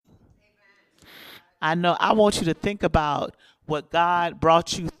I want you to think about what God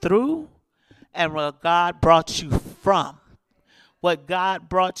brought you through and what God brought you from, what God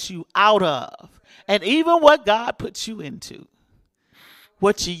brought you out of, and even what God put you into.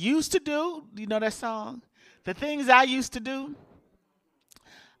 What you used to do, you know that song? The things I used to do,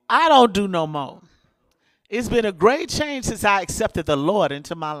 I don't do no more. It's been a great change since I accepted the Lord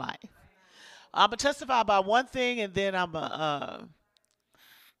into my life. I'm gonna testify about one thing, and then I'm gonna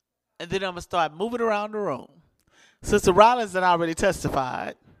start moving around the room. Sister Rollins had already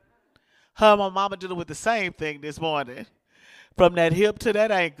testified. Her and my mama dealing with the same thing this morning, from that hip to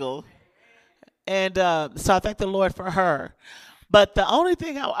that ankle, and so I thank the Lord for her. But the only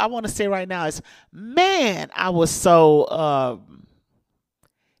thing I want to say right now is, man, I was so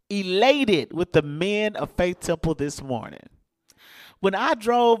elated with the men of Faith Temple this morning. When I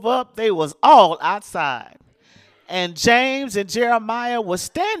drove up, they was all outside. And James and Jeremiah was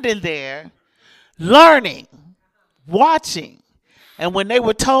standing there learning, watching. And when they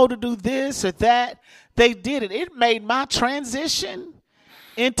were told to do this or that, they did it. It made my transition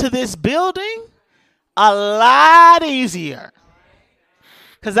into this building a lot easier.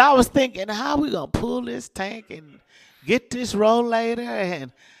 Because I was thinking, how we going to pull this tank and get this rollator?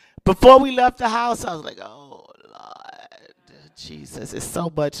 And before we left the house, I was like, oh, Lord, Jesus, it's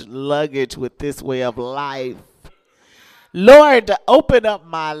so much luggage with this way of life. Lord, to open up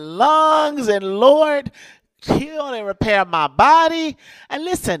my lungs, and Lord, heal and repair my body. And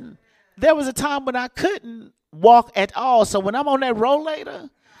listen, there was a time when I couldn't walk at all. So when I'm on that rollator,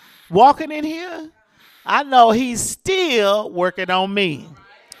 walking in here, I know he's still working on me.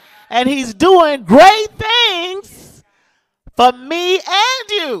 And he's doing great things for me and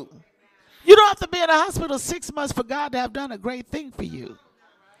you. You don't have to be in a hospital 6 months for God to have done a great thing for you.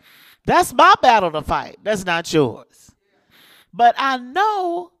 That's my battle to fight. That's not yours. But I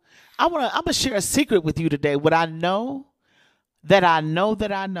know, I'm gonna share a secret with you today. What I know that I know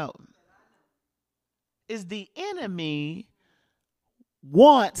that I know is the enemy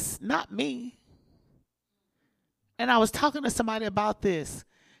wants not me. And I was talking to somebody about this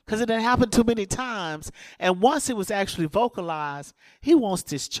because it had happened too many times. And once it was actually vocalized, he wants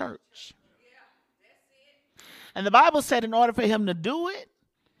this church. And the Bible said in order for him to do it,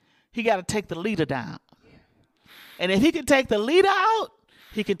 he got to take the leader down. And if he can take the leader out,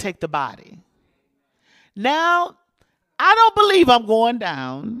 he can take the body. Now, I don't believe I'm going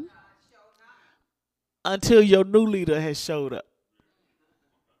down until your new leader has showed up.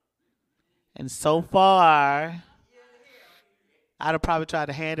 And so far, I'd have probably tried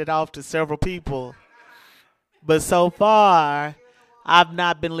to hand it off to several people. But so far, I've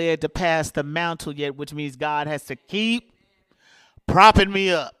not been led to pass the mantle yet, which means God has to keep propping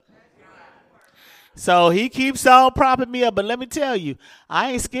me up. So he keeps on propping me up. But let me tell you,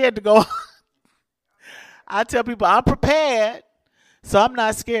 I ain't scared to go. I tell people I'm prepared, so I'm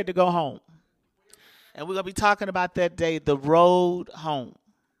not scared to go home. And we're going to be talking about that day, the road home.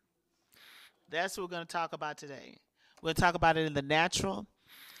 That's what we're going to talk about today. We're going to talk about it in the natural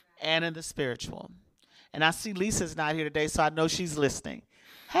and in the spiritual. And I see Lisa's not here today, so I know she's listening.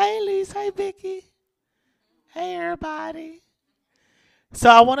 Hey, Lisa. Hey, Vicky. Hey, everybody. So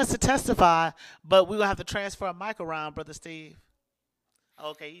I want us to testify, but we're going to have to transfer a mic around, Brother Steve.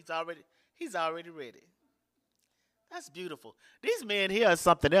 Okay, he's already ready. That's beautiful. These men here are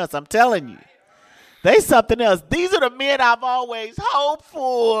something else, I'm telling you. They something else. These are the men I've always hoped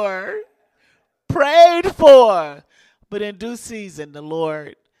for, prayed for. But in due season, the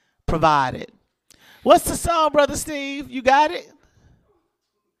Lord provided. What's the song, Brother Steve? You got it?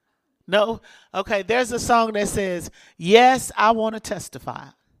 No? Okay, there's a song that says, yes, I want to testify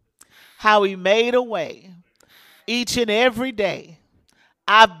how he made a way each and every day.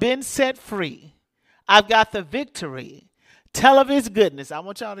 I've been set free. I've got the victory. Tell of his goodness. I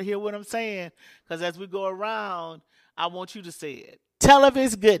want y'all to hear what I'm saying, because as we go around, I want you to say it. Tell of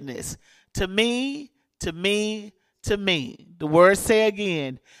his goodness to me, to me, to me. The words say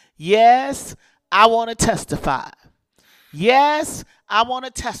again, yes, I want to testify. Yes, I want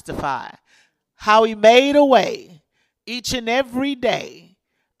to testify how he made a way each and every day.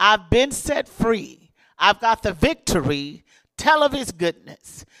 I've been set free. I've got the victory. Tell of his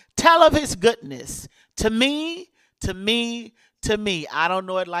goodness. Tell of his goodness to me, to me, to me. I don't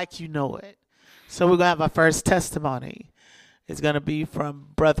know it like you know it. So we're going to have our first testimony. It's going to be from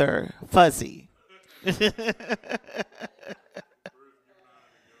Brother Fuzzy.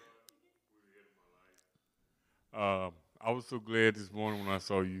 I was so glad this morning when I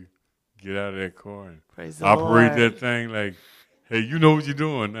saw you get out of that car and Praise the operate Lord. that thing like, hey, you know what you're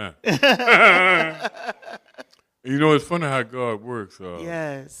doing now. You know, it's funny how God works.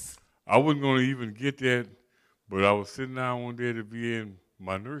 Yes. I wasn't going to even get that, but I was sitting down one day at the VA and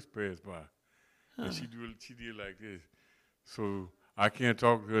my nurse passed by. And she did like this. So I can't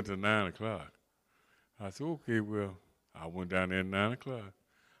talk to her till 9 o'clock. I said, okay, well, I went down there at 9 o'clock.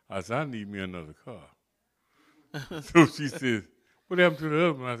 I said, I need me another car. So she said, what happened to the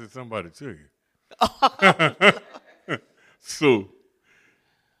other one? I said, somebody took it. So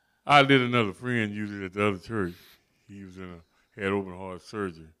I let another friend use it at the other church. He was had open heart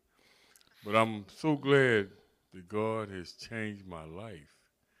surgery. But I'm so glad that God has changed my life.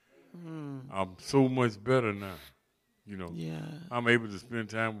 I'm so much better now. You know, Yeah. I'm able to spend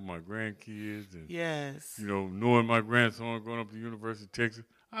time with my grandkids and, Yes. you know, knowing my grandson going up to the University of Texas,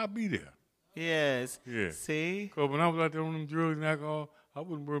 I'll be there. Yes. Yeah. See? Because when I was out there on them drugs and alcohol, I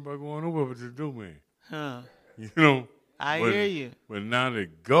wouldn't worry about going over to the doorman. Huh. You know? I hear you. But now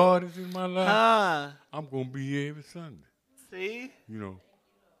that God is in my life, Huh. I'm going to be here every Sunday. See? You know,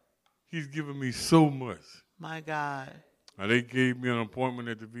 He's given me so much. My God. Now, they gave me an appointment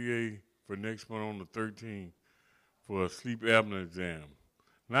at the VA for next month on the 13th for a sleep apnea exam.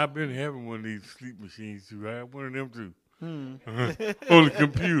 And I've been having one of these sleep machines too. I have one of them too. On the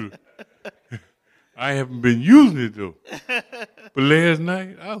computer. I haven't been using it though. But last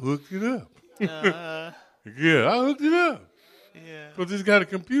night, I hooked it up. Yeah, I hooked it up. Yeah. Because it's got a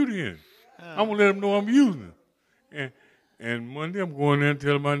computer in it. I'm going to let them know I'm using it. And Monday, I'm going there and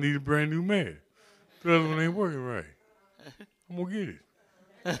tell them I need a brand new mat. The other one ain't working right. I'm going to get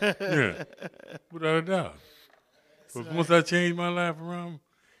it. Yeah, without a doubt. Because once I change my life around,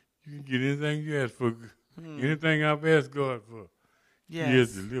 you can get anything you ask for. Anything I've asked God for, Yes. He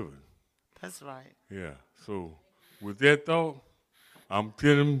has delivered. That's right. Yeah, so with that thought, I'm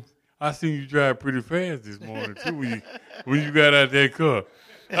telling him, I seen you drive pretty fast this morning, too, when you got out that car.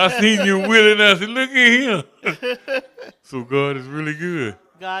 I seen you wheeling, I said, look at him. So God is really good.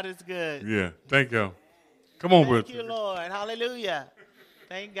 God is good. Yeah, thank y'all. Come on, brother. Thank you, Lord. Hallelujah.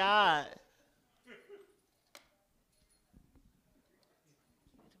 Thank God.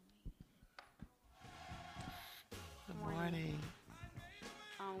 Good morning.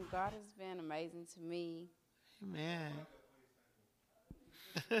 God has been amazing to me. Amen.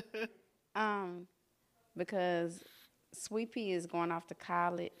 Because Sweet Pea is going off to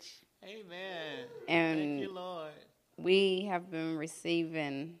college. Amen. And thank you, Lord. We have been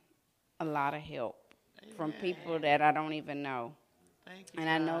receiving a lot of help from people that I don't even know. Thank you, and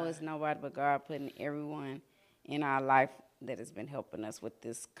God. I know it's nobody but God putting everyone in our life that has been helping us with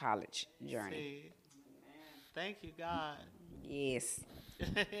this college journey. See. Thank you, God. Yes.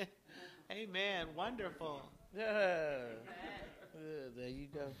 Amen. Wonderful. There you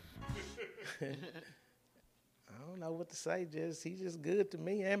go. I don't know what to say. He's just good to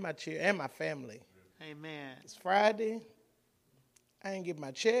me and my and my family. Amen. It's Friday. I ain't get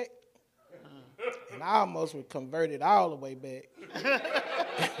my check. And I almost was converted all the way back.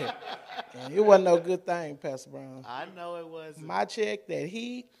 And it wasn't no good thing, Pastor Brown. I know it wasn't. My check, that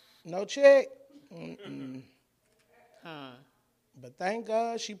heat, no check. But thank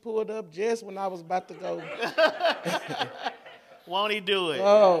God she pulled up just when I was about to go. Won't he do it?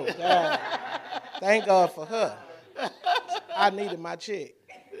 Oh, God. Thank God for her. I needed my check.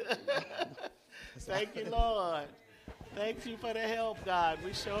 Thank you, Lord. Thank you for the help, God.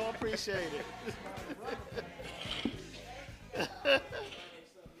 We sure appreciate it.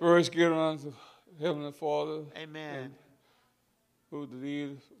 First, get on to Heavenly Father. Amen. Who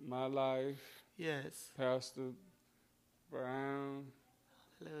leads my life. Yes. Pastor Brown.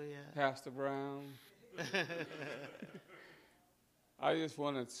 Hallelujah. Pastor Brown. I just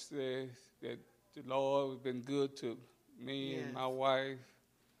want to say that the Lord has been good to me and my wife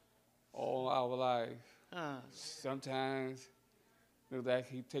all our life. Sometimes it looks like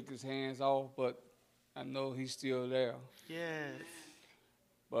he take his hands off, but I know he's still there. Yes.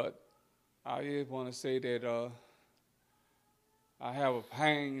 But I just want to say that I have a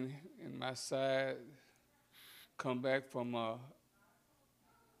pain in my side. Come back from,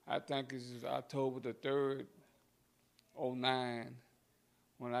 I think it's October the 3rd, 2009,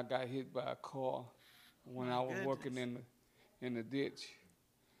 when I got hit by a car when I was working in the ditch.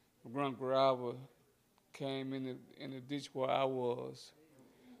 A grunt grabber came in the ditch where I was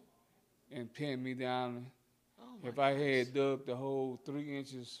and pinned me down. If I had dug the hole 3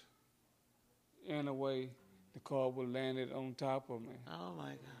 inches in a way, the car would have landed on top of me. Oh, my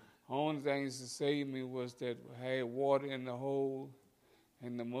God. The only thing to save me was that I had water in the hole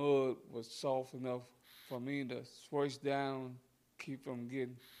and the mud was soft enough for me to swish down, keep from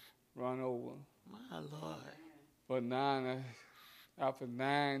getting run over. My Lord. But now, after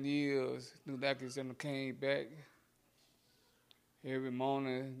 9 years, knew like it's came back every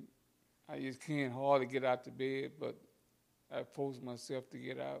morning. I just can't hardly get out the bed, but I force myself to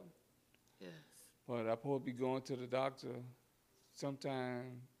get out. Yes. But I'm supposed to be going to the doctor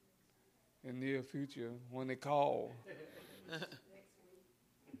sometime in the near future when they call.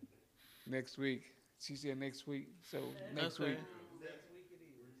 Next week. She said next week. So next Okay. week.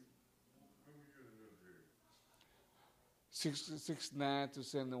 69 to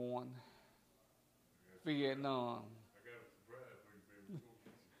 71. Vietnam.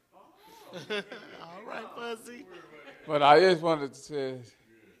 All right, Fuzzy. But I just wanted to say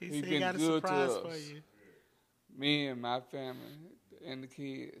He he's said he been got a good to surprise us. for you. Me and my family and the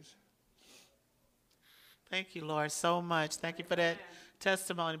kids. Thank you, Lord, so much. Thank you for that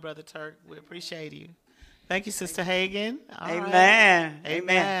testimony, Brother Turk. We appreciate you. Thank you, Sister Hagan. All right. Amen.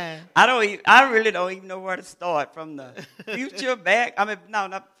 Amen. I really don't even know where to start from the future back. I mean, no,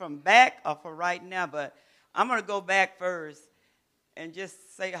 not from back or for right now, but I'm going to go back first and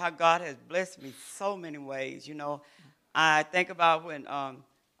just say how God has blessed me so many ways. You know, I think about when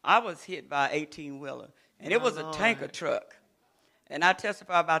I was hit by an 18-wheeler, and it was a tanker truck. And I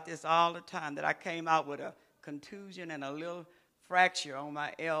testify about this all the time, that I came out with a contusion and a little fracture on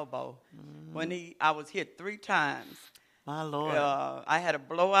my elbow when I was hit 3 times. My Lord. I had a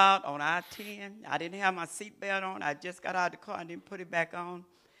blowout on I-10. I didn't have my seatbelt on. I just got out of the car and didn't put it back on.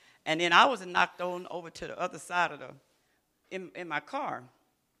 And then I was knocked on over to the other side of in my car.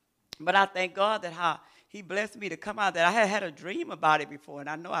 But I thank God that how he blessed me to come out, that I had a dream about it before, and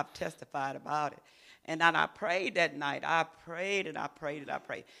I know I've testified about it. And then I prayed that night. I prayed and I prayed and I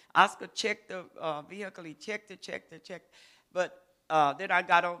prayed. Oscar checked the vehicle. He checked it. But then I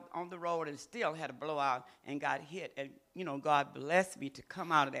got on the road and still had a blowout and got hit. And, you know, God blessed me to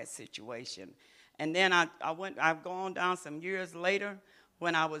come out of that situation. And then I've gone down some years later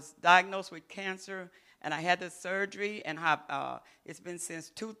when I was diagnosed with cancer, and I had the surgery, and it's been since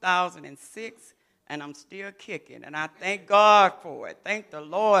 2006, and I'm still kicking. And I thank God for it. Thank the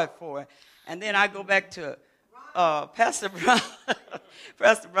Lord for it. And then I go back to Pastor Brown.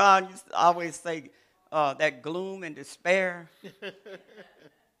 Pastor Brown used to always say that gloom and despair.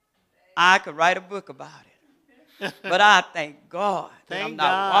 I could write a book about it. But I thank God that I'm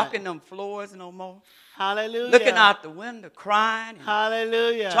not walking them floors no more. Hallelujah. Looking out the window, crying. And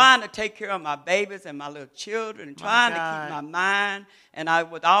Hallelujah. trying to take care of my babies and my little children, and trying to keep my mind. And I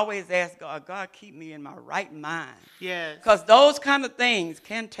would always ask God, God, keep me in my right mind. Yes. Because those kind of things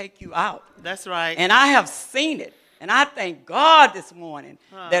can take you out. That's right. And I have seen it. And I thank God this morning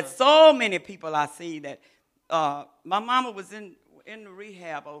that so many people I see that my mama was in the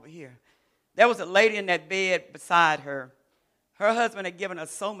rehab over here. There was a lady in that bed beside her. Her husband had given her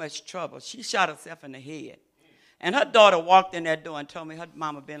so much trouble. She shot herself in the head. And her daughter walked in that door and told me her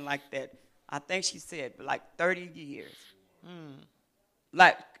mama been like that, I think she said, like 30 years.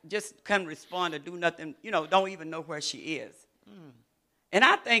 Like, just couldn't respond or do nothing, you know, don't even know where she is. And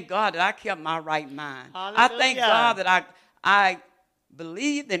I thank God that I kept my right mind. Hallelujah. I thank God that I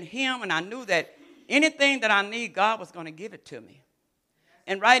believed in him, and I knew that anything that I need, God was going to give it to me.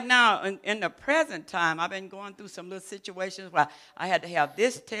 And right now, in the present time, I've been going through some little situations where I had to have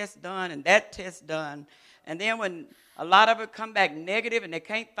this test done and that test done. And then when a lot of it come back negative and they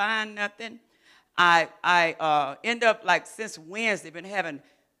can't find nothing, I end up, like, since Wednesday, been having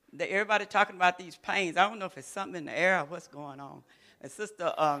everybody talking about these pains. I don't know if it's something in the air or what's going on. And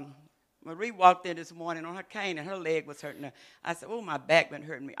Sister Marie walked in this morning on her cane, and her leg was hurting her. I said, oh, my back been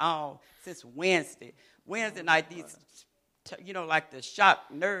hurting me all since Wednesday. Wednesday night, these, you know, like the shock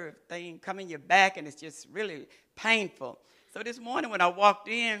nerve thing come in your back, and it's just really painful. So this morning when I walked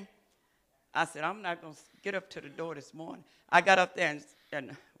in, I said, I'm not going to get up to the door this morning. I got up there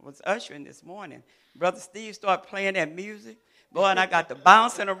and was ushering this morning. Brother Steve started playing that music. Boy, and I got to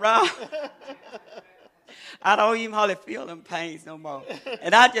bouncing around. I don't even hardly feel them pains no more.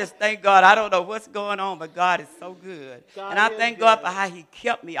 And I just thank God. I don't know what's going on, but God is so good. And I thank God for how he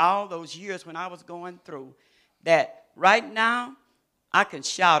kept me all those years when I was going through, that right now I can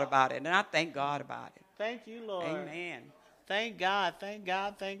shout about it, and I thank God about it. Thank you, Lord. Amen. Thank God. Thank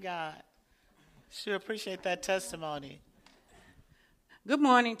God. Thank God. Sure appreciate that testimony. Good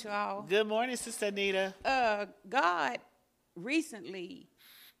morning to all. Good morning, Sister Anita. God recently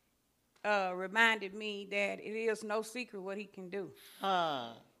reminded me that it is no secret what he can do.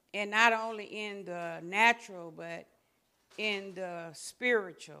 And not only in the natural, but in the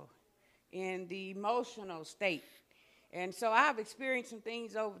spiritual, in the emotional state. And so I've experienced some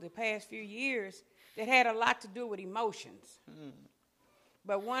things over the past few years that had a lot to do with emotions.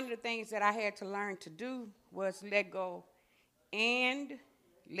 But one of the things that I had to learn to do was let go and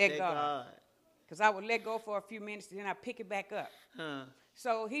let God. Because I would let go for a few minutes, and then I pick it back up.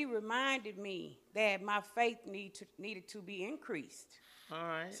 So he reminded me that my faith needed to be increased. All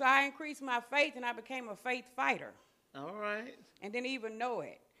right. So I increased my faith, and I became a faith fighter. All right. And didn't even know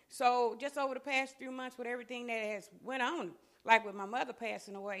it. So just over the past 3 months with everything that has went on, like with my mother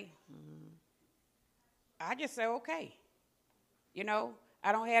passing away, I just say, okay. You know,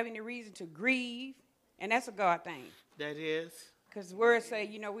 I don't have any reason to grieve, and that's a God thing. That is. Because the word say,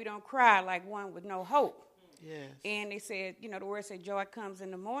 you know, we don't cry like one with no hope. Yes. And they said, you know, the word said joy comes in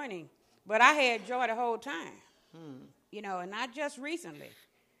the morning. But I had joy the whole time, you know, and not just recently.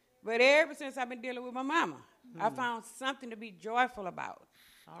 But ever since I've been dealing with my mama, I found something to be joyful about.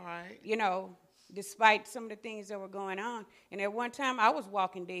 All right. You know, despite some of the things that were going on. And at one time, I was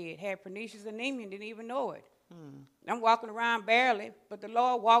walking dead, had pernicious anemia, and didn't even know it. I'm walking around barely, but the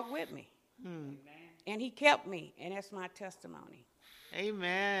Lord walked with me. And he kept me, and that's my testimony.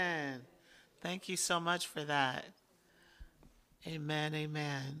 Amen. Thank you so much for that. Amen,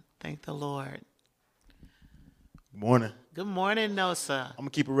 amen. Thank the Lord. Good morning. Good morning, Nosa. I'm going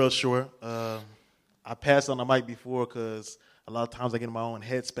to keep it real short. I passed on the mic before because a lot of times I get in my own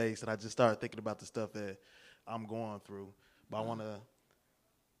headspace and I just start thinking about the stuff that I'm going through. But I want to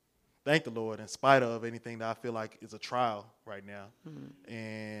thank the Lord in spite of anything that I feel like is a trial right now.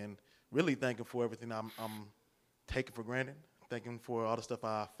 And really thanking for everything I'm taking for granted, thanking for all the stuff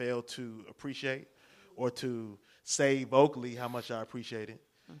I failed to appreciate or to say vocally how much I appreciate it.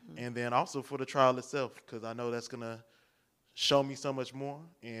 And then also for the trial itself, because I know that's going to show me so much more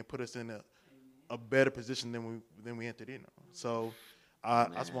and put us in a better position than we entered in. So I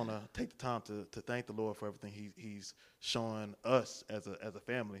just want to take the time to thank the Lord for everything he's showing us as a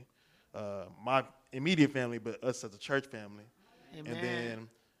family, my immediate family, but us as a church family. Amen. And then,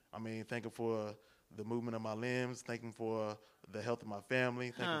 I mean, thanking for the movement of my limbs, thanking for the health of my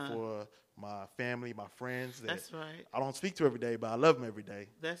family, thanking for my family, my friends. That's right. I don't speak to every day, but I love them every day.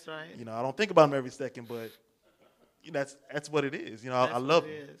 That's right. You know, I don't think about them every second, but you know, that's what it is. You know, I love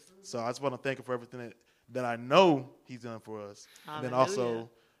him. So I just want to thank him for everything that I know he's done for us. Hallelujah. And then also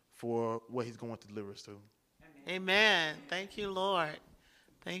for what he's going to deliver us to. Amen. Thank you, Lord.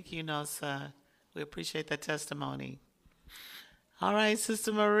 Thank you, Nosa. We appreciate that testimony. All right,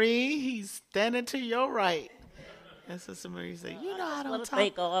 Sister Marie, he's standing to your right. And Sister Marie said, you know I don't talk.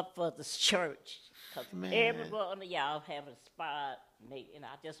 Thank God for this church. Because every one of y'all have inspired me. And I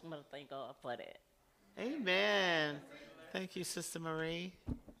just want to thank God for that. Amen. Thank you, Sister Marie.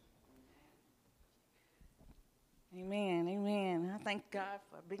 Amen, amen. I thank God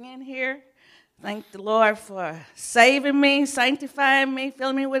for being here. Thank the Lord for saving me, sanctifying me,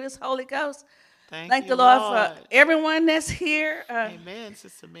 filling me with his Holy Ghost. Thank the Lord for everyone that's here. Amen,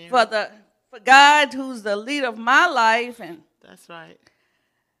 Sister Mary. For God, who's the leader of my life, and that's right.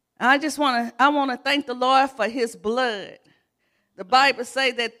 I want to thank the Lord for His blood. The Bible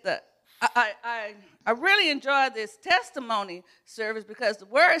say that I really enjoy this testimony service because the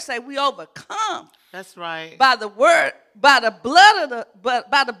word say we overcome. That's right. By the blood of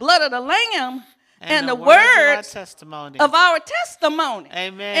the Lamb and the words of our testimony.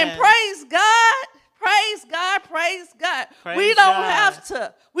 Amen. And praise God. Praise God, praise God. We don't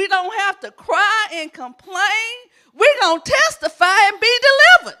have to cry and complain. We're going to testify and be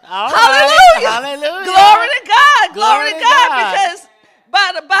delivered. All Hallelujah. Right. Hallelujah. Glory to God. Glory to God. Because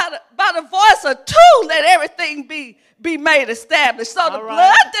by the voice of two, let everything be made established. So the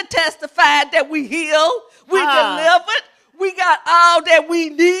blood that testified that we healed, we delivered, we got all that we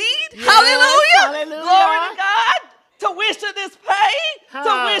need. Yes. Hallelujah. Glory to God. Tuition is paid.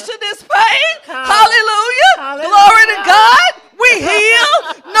 Tuition is paid. Hallelujah. Glory to God. We heal.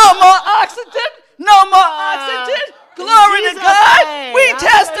 No more oxygen. No more oxygen. Glory to God. Name. We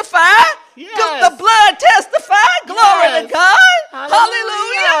testify. Yes. The blood testified. Glory to God.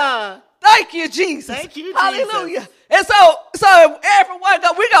 Hallelujah. Thank you, Jesus. Thank you, Jesus. Hallelujah. And so everyone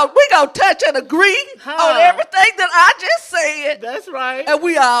we gonna touch and agree on everything that I just said. That's right. And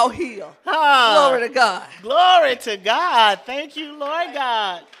we all heal. Glory to God. Glory to God. Thank you, Lord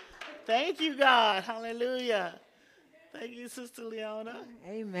God. Thank you, God. Hallelujah. Thank you, Sister Leona.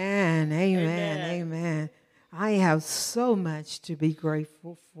 Amen. Amen. Amen. I have so much to be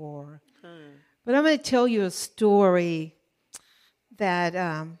grateful for. But I'm going to tell you a story that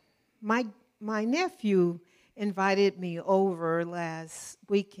my nephew invited me over last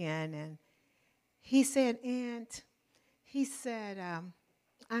weekend, and he said, Aunt,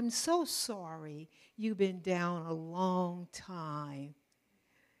 I'm so sorry you've been down a long time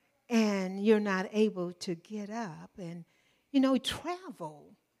and you're not able to get up and,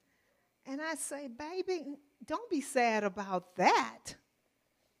 travel. And I say, baby, don't be sad about that.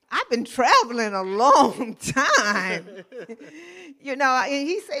 I've been traveling a long time. You know, and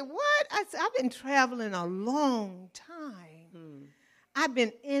he said, what? I said, I've been traveling a long time. I've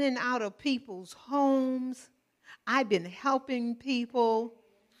been in and out of people's homes. I've been helping people.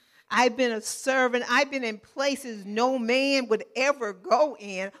 I've been a servant. I've been in places no man would ever go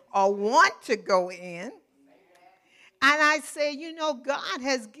in or want to go in. And I say, you know, God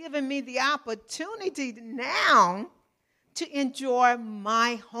has given me the opportunity now to enjoy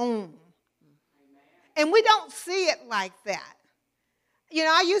my home. And we don't see it like that. You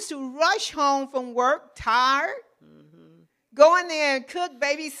know, I used to rush home from work, tired, go in there and cook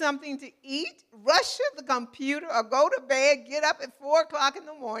baby something to eat, rush to the computer or go to bed, get up at 4 o'clock in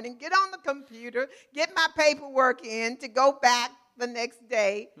the morning, get on the computer, get my paperwork in to go back the next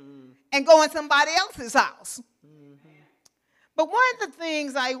day and go in somebody else's house. But one of the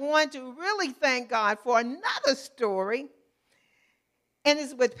things I want to really thank God for, another story, and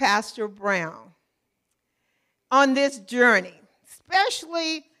it's with Pastor Brown on this journey,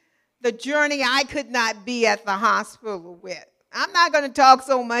 especially the journey I could not be at the hospital with. I'm not going to talk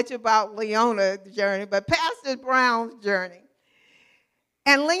so much about Leona's journey, but Pastor Brown's journey.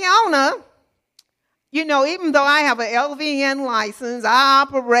 And Leona, you know, even though I have an LVN license, I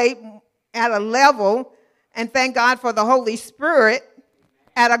operate at a level, and thank God for the Holy Spirit,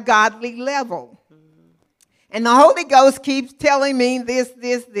 at a godly level. And the Holy Ghost keeps telling me this.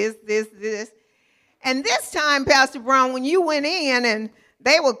 And this time, Pastor Brown, when you went in and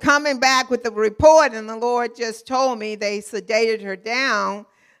they were coming back with the report, and the Lord just told me they sedated her down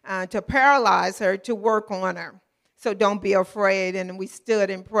to paralyze her, to work on her. So don't be afraid. And we stood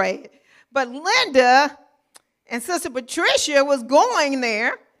and prayed. But Linda and Sister Patricia was going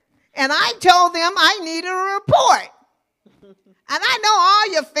there, and I told them I needed a report. And I know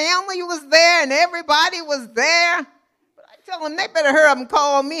all your family was there and everybody was there. But I told them they better hurry up and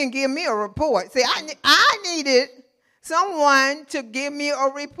call me and give me a report. See, I needed someone to give me a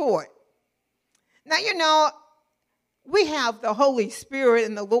report. Now, you know, we have the Holy Spirit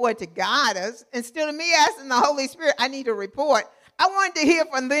and the Lord to guide us. Instead of me asking the Holy Spirit, I need a report, I wanted to hear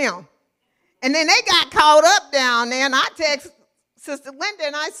from them. And then they got caught up down there, and I text Sister Linda,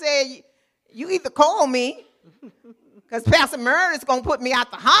 and I said, you either call me, because Pastor Meredith's going to put me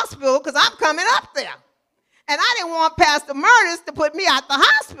out the hospital because I'm coming up there. And I didn't want Pastor Meredith to put me out the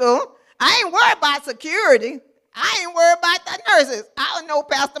hospital. I ain't worried about security. I ain't worried about the nurses. I know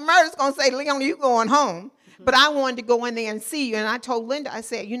Pastor Meredith's going to say, Leona, you going home. But I wanted to go in there and see you. And I told Linda, I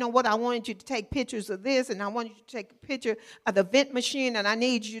said, you know what? I wanted you to take pictures of this, and I wanted you to take a picture of the vent machine, and I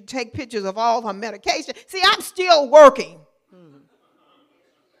need you to take pictures of all her medication. See, I'm still working.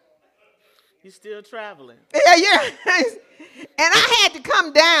 You're still traveling. Yeah. And I had to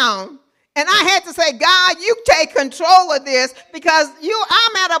come down, and I had to say, God, you take control of this, because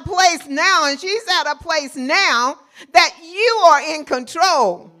I'm at a place now, and she's at a place now that you are in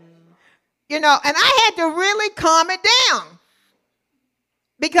control. You know, and I had to really calm it down,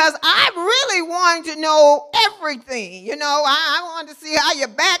 because I really wanted to know everything. You know, I wanted to see how your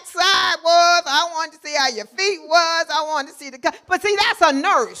backside was. I wanted to see how your feet was. I wanted to see but see, that's a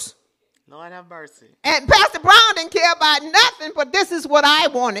nurse. Lord have mercy. And Pastor Brown didn't care about nothing, but this is what I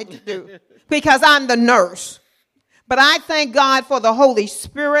wanted to do, because I'm the nurse. But I thank God for the Holy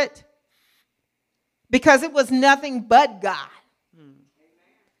Spirit, because it was nothing but God.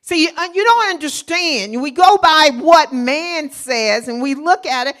 See, you don't understand. We go by what man says, and we look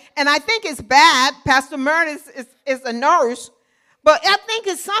at it, and I think it's bad. Pastor Meredith is a nurse, but I think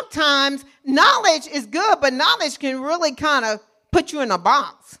it's sometimes knowledge is good, but knowledge can really kind of put you in a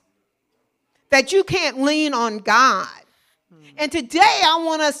box that you can't lean on God. And today I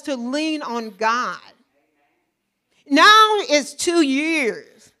want us to lean on God. Now it's 2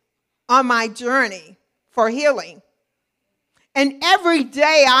 years on my journey for healing. And every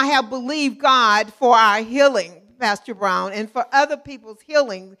day I have believed God for our healing, Pastor Brown, and for other people's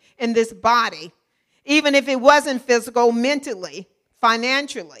healing in this body, even if it wasn't physical, mentally,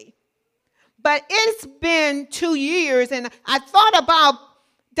 financially. But it's been 2 years, and I thought about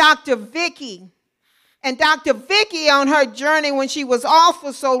Dr. Vicky, and Dr. Vicky on her journey when she was off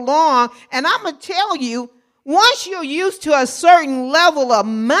for so long. And I'm going to tell you, once you're used to a certain level of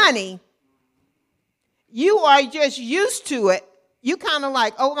money, you are just used to it. You kind of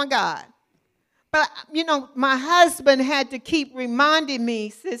like, oh my God. But, you know, my husband had to keep reminding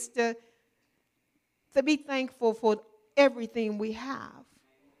me, sister, to be thankful for everything we have.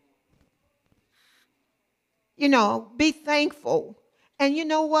 You know, be thankful. And you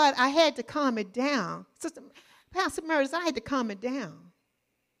know what? I had to calm it down. Sister Pastor Meredith, I had to calm it down.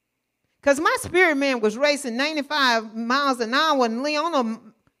 Because my spirit man was racing 95 miles an hour, and Leona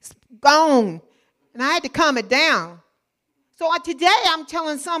gone. And I had to calm it down. So today I'm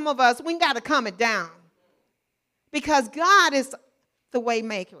telling some of us, we got to calm it down. Because God is the way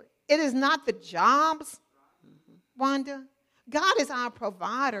maker. It is not the jobs, Wanda. God is our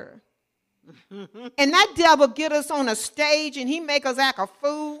provider. And that devil get us on a stage and he make us act a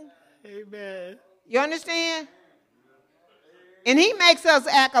fool. Amen. You understand? And he makes us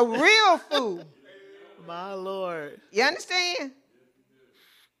act a real fool. My Lord. You understand?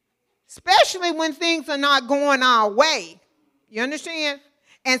 Especially when things are not going our way. You understand?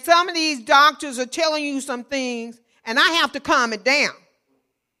 And some of these doctors are telling you some things, and I have to calm it down.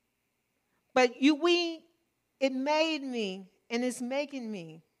 But it made me, and it's making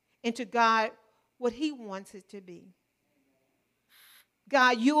me into God what he wants it to be.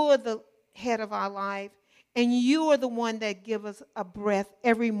 God, you are the head of our life, and you are the one that gives us a breath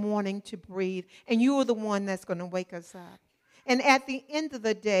every morning to breathe, and you are the one that's going to wake us up. And at the end of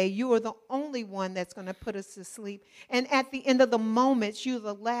the day, you are the only one that's going to put us to sleep. And at the end of the moments, you're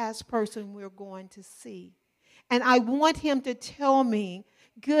the last person we're going to see. And I want him to tell me,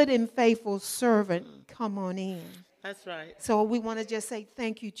 good and faithful servant, come on in. That's right. So we want to just say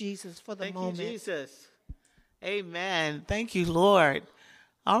thank you, Jesus, for the moment. Thank you, Jesus. Amen. Thank you, Lord.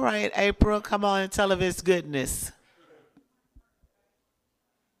 All right, April, come on and tell of his goodness.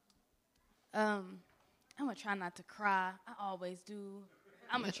 I'm going to try not to cry. I always do.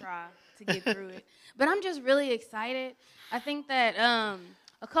 I'm going to try to get through it. But I'm just really excited. I think that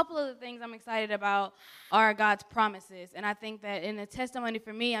a couple of the things I'm excited about are God's promises. And I think that in the testimony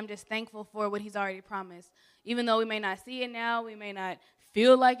for me, I'm just thankful for what he's already promised. Even though we may not see it now, we may not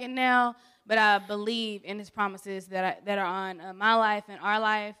feel like it now, but I believe in his promises that are on my life and our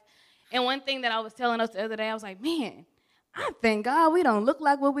life. And one thing that I was telling us the other day, I was like, man, I thank God we don't look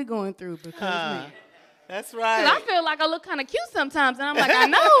like what we're going through. Because, man, that's right. I feel like I look kind of cute sometimes, and I'm like,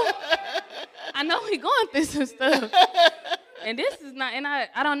 I know we going through some stuff. And this is not, and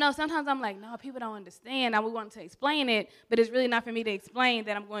I don't know, sometimes I'm like, no, people don't understand. I would want to explain it, but it's really not for me to explain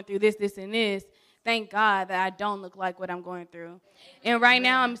that I'm going through this, this, and this. Thank God that I don't look like what I'm going through. And right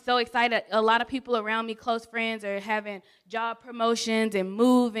now I'm so excited. A lot of people around me, close friends, are having job promotions and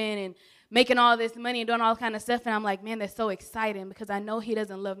moving and making all this money and doing all kind of stuff. And I'm like, man, that's so exciting because I know he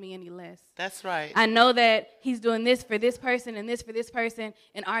doesn't love me any less. That's right. I know that he's doing this for this person and this for this person,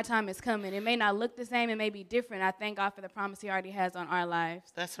 and our time is coming. It may not look the same. It may be different. I thank God for the promise he already has on our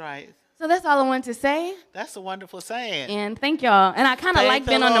lives. That's right. So that's all I wanted to say. That's a wonderful saying. And thank y'all. And I kind of like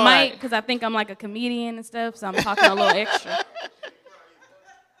being on the mic because I think I'm like a comedian and stuff, so I'm talking a little extra.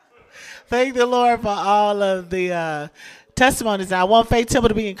 Thank the Lord for all of the testimonies. Now, I want Faith Temple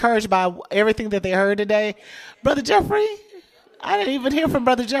to be encouraged by everything that they heard today. Brother Jeffrey, I didn't even hear from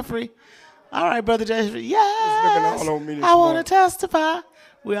Brother Jeffrey. All right, Brother Jeffrey. Yes, I want to testify.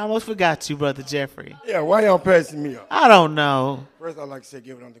 We almost forgot you, Brother Jeffrey. Yeah, why y'all passing me up? I don't know. First, I'd like to say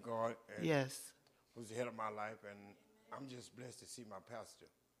give it unto God. Yes. Who's the head of my life, and I'm just blessed to see my pastor.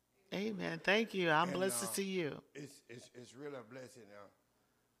 Amen. Thank you. I'm blessed to see you. It's really a blessing now.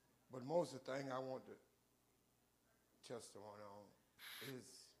 But most of the thing I want to testimony on is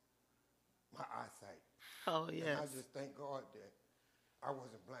my eyesight. Oh, yes. And I just thank God that I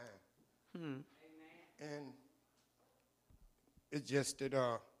wasn't blind. And it's just that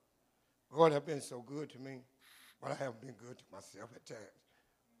God has been so good to me, but I haven't been good to myself at times.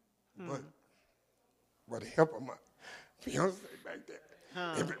 But the help of my fiance back there,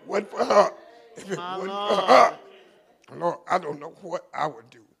 if it wasn't for her, Lord, I don't know what I would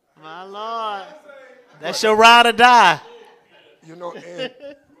do. My Lord. That's your ride or die. You know, and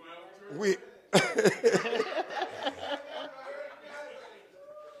we...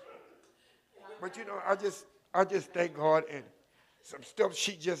 But, you know, I just thank God, and some stuff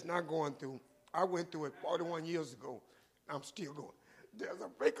she just not going through. I went through it 41 years ago. I'm still going. There's a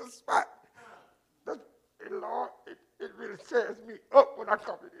vacant spot. And Lord, it really tears me up when I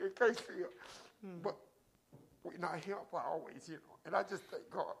come in Caseville. But we're not here for always, you know. And I just thank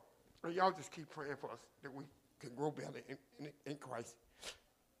God. And y'all just keep praying for us that we can grow better in Christ.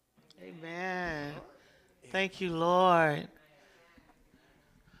 Amen. Thank you, Lord.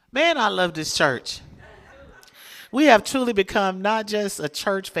 Man, I love this church. We have truly become not just a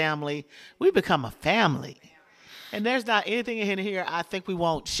church family, we become a family. And there's not anything in here I think we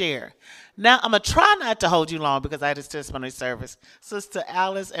won't share. Now, I'm going to try not to hold you long because I had this testimony service. Sister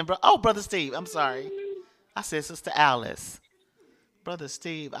Alice and Brother Steve. I'm sorry. I said Sister Alice. Brother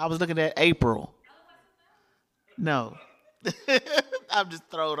Steve. I was looking at April. No. I'm just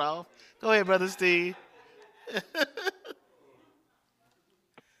thrown off. Go ahead, Brother Steve.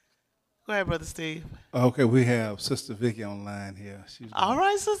 Go Go ahead, Brother Steve. Okay, we have Sister Vicky online here. She's All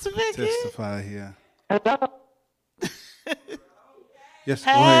right, Sister Vicky. testify here. Hello. Yes,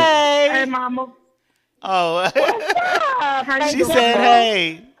 go ahead. Hey, Mama. Oh. What's up? How you She doing? said,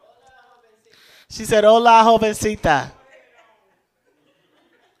 hey. She said, hola, jovencita.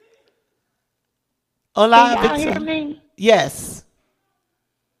 Hola, Can y'all hear Victor. me? Yes.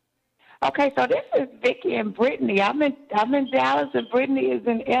 Okay, so this is Vicky and Brittany. I'm in Dallas and Brittany is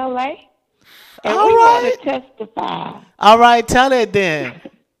in LA. And All we right. want to testify. All right, tell it then.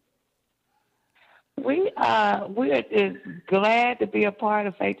 We are just glad to be a part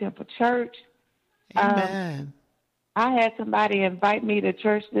of Faith Temple Church. Amen. I had somebody invite me to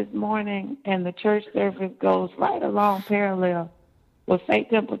church this morning, and the church service goes right along parallel with Faith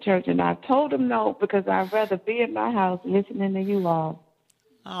Temple Church. And I told them no because I'd rather be in my house listening to you all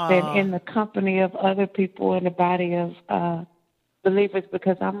than in the company of other people in the body of believers,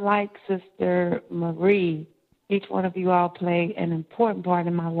 because I'm like Sister Marie. Each one of you all play an important part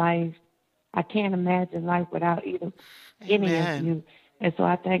in my life. I can't imagine life without any of you. And so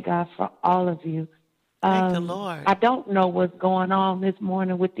I thank God for all of you. Thank the Lord. I don't know what's going on this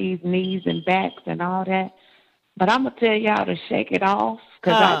morning with these knees and backs and all that, but I'm going to tell y'all to shake it off,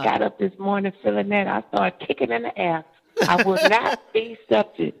 because I got up this morning feeling that. I started kicking in the air. I will not be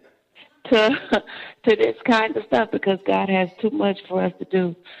subject to this kind of stuff, because God has too much for us to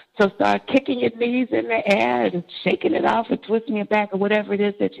do. So start kicking your knees in the air and shaking it off and twisting your back or whatever it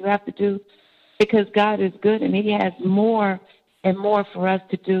is that you have to do, because God is good and He has more and more for us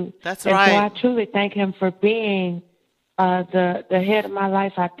to do. That's and right. So I truly thank Him for being the head of my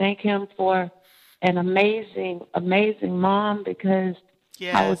life. I thank Him for an amazing, amazing mom, because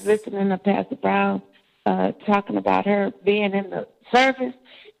I was listening to Pastor Brown talking about her being in the service.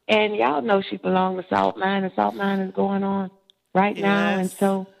 And y'all know she belonged to Salt Mine, and Salt Mine is going on right now. And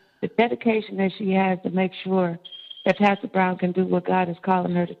so the dedication that she has to make sure that Pastor Brown can do what God is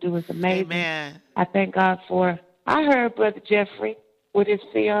calling her to do is amazing. Amen. I thank God for, I heard Brother Jeffrey with his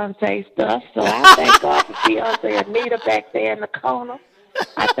fiancé stuff, so I thank God for fiancé Anita back there in the corner.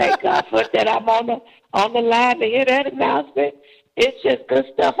 I thank God for that I'm on the line to hear that announcement. It's just good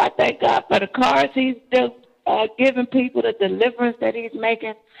stuff. I thank God for the cars He's giving people, the deliverance that He's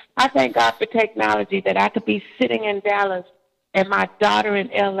making. I thank God for technology, that I could be sitting in Dallas and my daughter in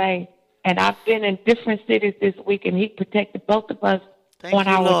L.A., and I've been in different cities this week, and He protected both of us on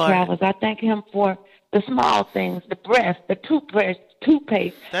our travels. I thank Him for the small things, the breath, the toothbrush,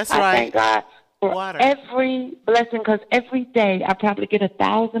 toothpaste. That's I right. thank God for Water. every blessing, because every day I probably get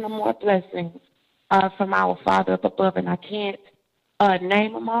 1,000 or more blessings from our Father up above, and I can't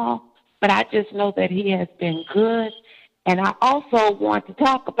name them all, but I just know that He has been good. And I also want to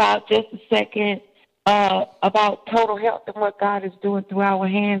talk about just a second about total health and what God is doing through our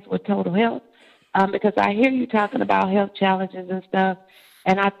hands with total health, because I hear you talking about health challenges and stuff.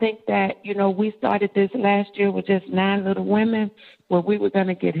 And I think that, we started this last year with just 9 little women where we were going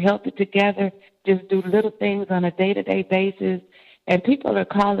to get healthy together, just do little things on a day-to-day basis. And people are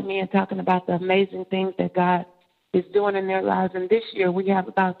calling me and talking about the amazing things that God is doing in their lives. And this year we have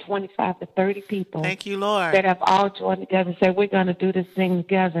about 25 to 30 people. Thank you, Lord. That have all joined together and said, we're going to do this thing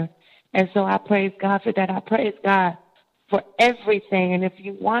together. And so I praise God for that. I praise God for everything. And if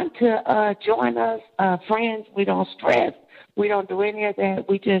you want to join us, friends, we don't stress. We don't do any of that.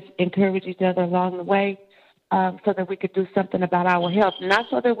 We just encourage each other along the way so that we could do something about our health. Not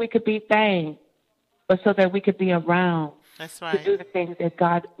so that we could be famous, but so that we could be around. That's right. To do the things that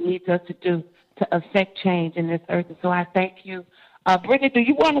God needs us to do to affect change in this earth. And so I thank you. Brittany, do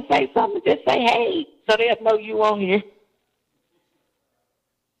you want to say something? Just say, hey, so they'll know you on here.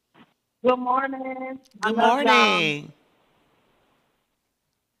 Good morning. Good morning.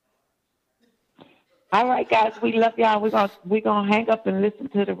 All right, guys, we love y'all. We're gonna hang up and listen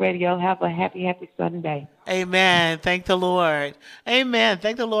to the radio. Have a happy Sunday. Amen. Thank the Lord. Amen.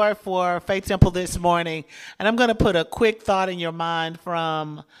 Thank the Lord for Faith Temple this morning. And I'm going to put a quick thought in your mind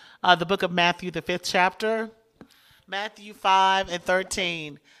from the book of Matthew, the 5th chapter, Matthew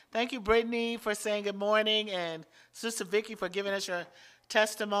 5:13. Thank you, Brittany, for saying good morning, and Sister Vicky for giving us your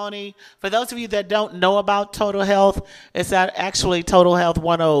testimony. For those of you that don't know about Total Health, it's actually Total Health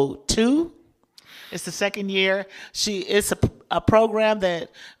 102. It's the second year. It's a program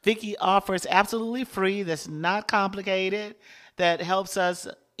that Vicky offers absolutely free, that's not complicated, that helps us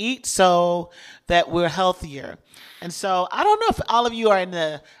eat so that we're healthier. And so I don't know if all of you are in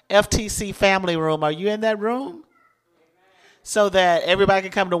the FTC family room. Are you in that room? So that everybody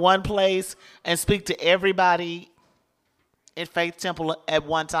can come to one place and speak to everybody at Faith Temple at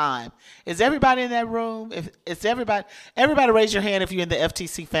one time? Is everybody in that room? If it's everybody raise your hand if you're in the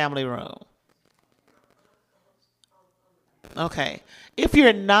FTC family room. Okay. If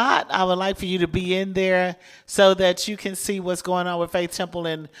you're not, I would like for you to be in there so that you can see what's going on with Faith Temple.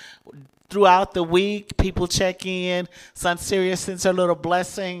 And throughout the week, people check in. Some serious sincere little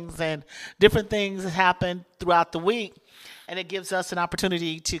blessings and different things happen throughout the week. And it gives us an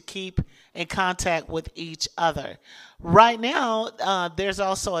opportunity to keep in contact with each other. Right now, there's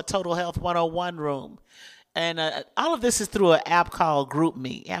also a Total Health 101 room. And all of this is through an app called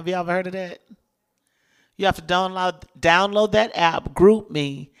GroupMe. Have you ever heard of that? You have to download that app,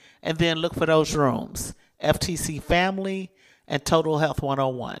 GroupMe, and then look for those rooms. FTC Family and Total Health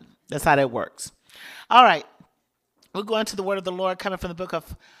 101. That's how that works. All right. We're going to the word of the Lord coming from the book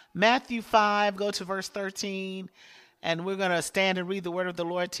of Matthew 5. Go to verse 13. And we're going to stand and read the word of the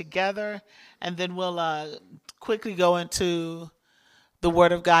Lord together. And then we'll quickly go into the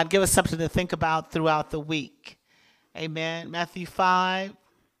word of God. Give us something to think about throughout the week. Amen. Matthew 7.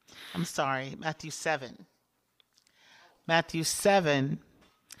 Matthew 7,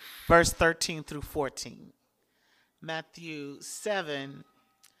 verse 13 through 14. Matthew 7,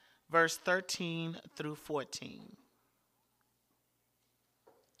 verse 13 through 14.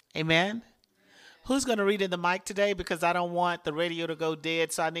 Amen. Who's going to read in the mic today? Because I don't want the radio to go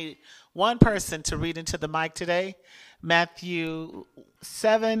dead. So I need one person to read into the mic today. Matthew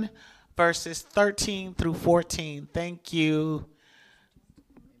 7, verses 13 through 14. Thank you,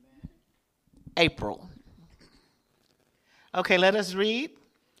 April. Okay, let us read.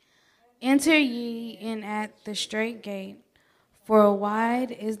 Enter ye in at the strait gate, for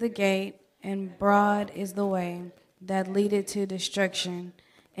wide is the gate, and broad is the way that leadeth to destruction,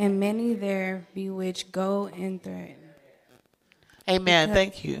 and many there be which go enter it. Amen.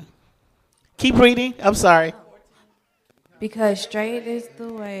 Thank you. Keep reading. I'm sorry. Because straight is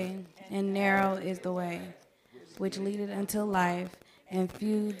the way, and narrow is the way, which leadeth unto life, and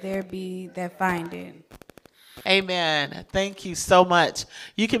few there be that find it. Amen. Thank you so much.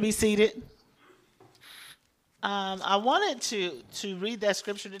 You can be seated. I wanted to read that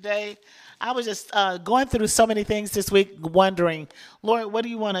scripture today. I was just going through so many things this week, wondering, Lord, what do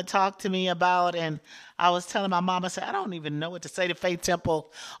you want to talk to me about? And I was telling my mom, I said, I don't even know what to say to Faith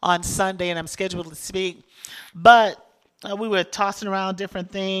Temple on Sunday, and I'm scheduled to speak. But we were tossing around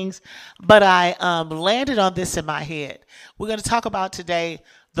different things, but I landed on this in my head. We're going to talk about today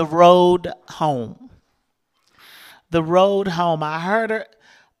the road home. The road home. I heard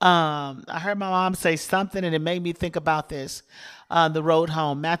my mom say something, and it made me think about this. The road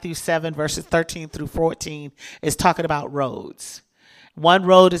home. Matthew 7, verses 13 through 14 is talking about roads. One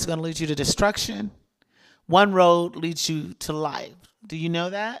road is going to lead you to destruction. One road leads you to life. Do you know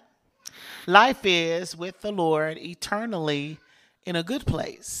that? Life is with the Lord eternally in a good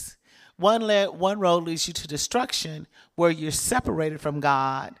place. One road leads you to destruction, where you're separated from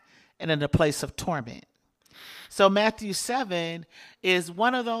God and in a place of torment. So Matthew 7 is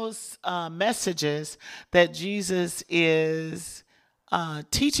one of those messages that Jesus is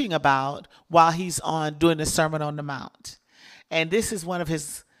teaching about while he's doing the Sermon on the Mount. And this is one of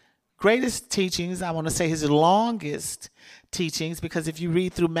his greatest teachings. I want to say his longest teachings, because if you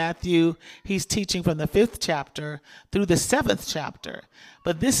read through Matthew, he's teaching from the 5th chapter through the 7th chapter.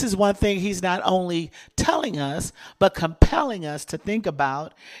 But this is one thing he's not only telling us, but compelling us to think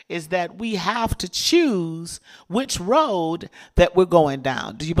about, is that we have to choose which road that we're going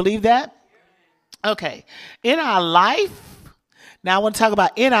down. Do you believe that? Okay. In our life, now I want to talk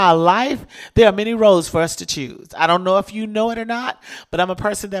about in our life, there are many roads for us to choose. I don't know if you know it or not, but I'm a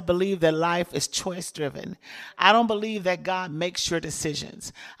person that believes that life is choice driven. I don't believe that God makes your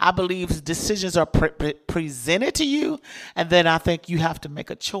decisions. I believe decisions are presented to you, and then I think you have to make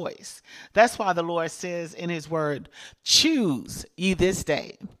a choice. That's why the Lord says in his word, choose ye this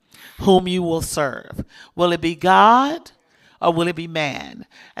day whom you will serve. Will it be God or will it be man?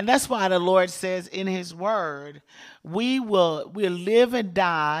 And that's why the Lord says in his word, we'll live and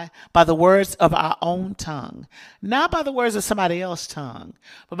die by the words of our own tongue. Not by the words of somebody else's tongue,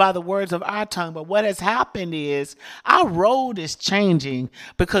 but by the words of our tongue. But what has happened is our road is changing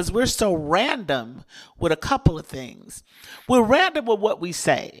because we're so random with a couple of things. We're random with what we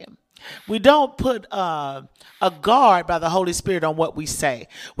say. We don't put a guard by the Holy Spirit on what we say.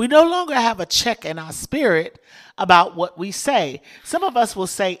 We no longer have a check in our spirit about what we say. Some of us will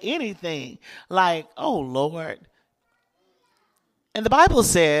say anything like, oh, Lord. And the Bible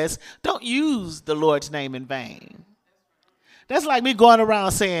says, don't use the Lord's name in vain. That's like me going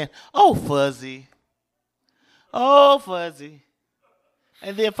around saying, oh, Fuzzy. Oh, Fuzzy.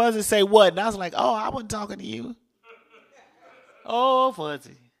 And then Fuzzy say what? And I was like, oh, I wasn't talking to you. Oh,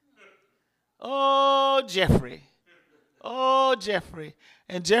 Fuzzy. Oh, Jeffrey. Oh, Jeffrey.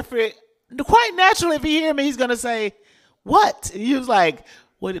 And Jeffrey, quite naturally, if he hear me, he's going to say, what? And he was like,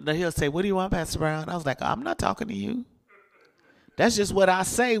 what? No, he'll say, what do you want, Pastor Brown? I was like, I'm not talking to you. That's just what I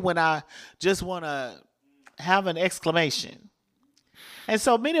say when I just want to have an exclamation. And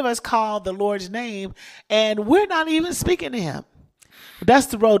so many of us call the Lord's name, and we're not even speaking to him. That's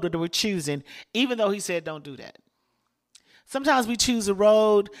the road that we're choosing, even though he said don't do that. Sometimes we choose a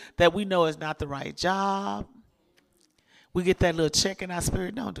road that we know is not the right job. We get that little check in our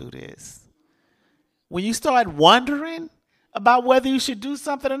spirit, don't do this. When you start wondering about whether you should do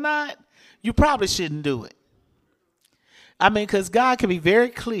something or not, you probably shouldn't do it. I mean, because God can be very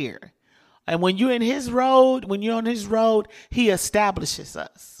clear. And when you're in his road, when you're on his road, he establishes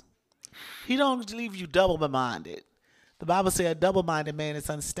us. He don't leave you double-minded. The Bible says a double-minded man is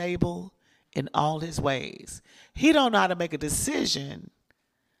unstable in all his ways. He don't know how to make a decision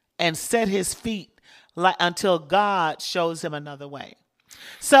and set his feet until God shows him another way.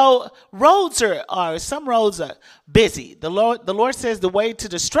 So some roads are busy. The Lord says the way to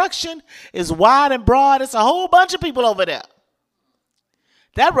destruction is wide and broad. It's a whole bunch of people over there.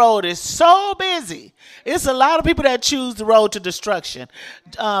 That road is so busy. It's a lot of people that choose the road to destruction.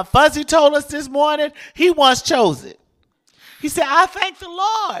 Fuzzy told us this morning he once chose it. He said, I thank the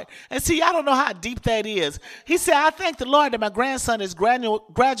Lord. And see, I don't know how deep that is. He said, I thank the Lord that my grandson is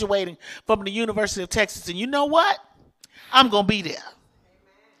graduating from the University of Texas. And you know what? I'm going to be there.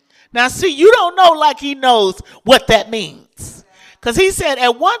 Now, see, you don't know like he knows what that means. Because he said,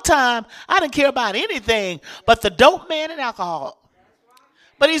 at one time, I didn't care about anything but the dope man and alcohol.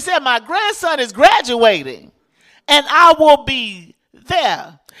 But he said, my grandson is graduating, and I will be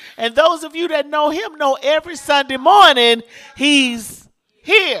there. And those of you that know him know every Sunday morning he's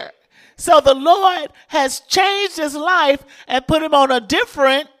here. So the Lord has changed his life and put him on a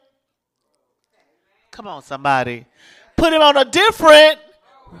different, come on somebody, put him on a different,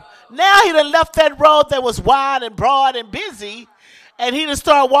 now he done left that road that was wide and broad and busy, and he done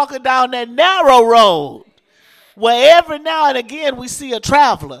started walking down that narrow road where every now and again we see a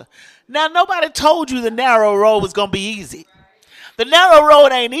traveler. Now nobody told you the narrow road was going to be easy. The narrow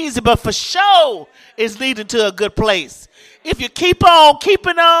road ain't easy, but for sure it's leading to a good place. If you keep on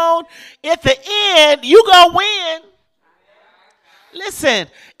keeping on, at the end, you gonna win. Listen,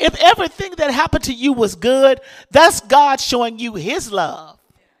 if everything that happened to you was good, that's God showing you his love.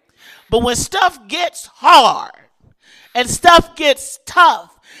 But when stuff gets hard and stuff gets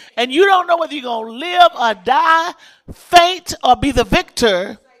tough, and you don't know whether you're gonna live or die, faint or be the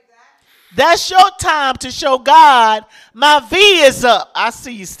victor, that's your time to show God, my V is up. I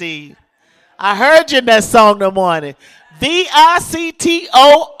see you, Steve. I heard you in that song this morning. Victory.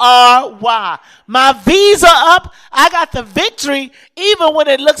 My V's are up. I got the victory even when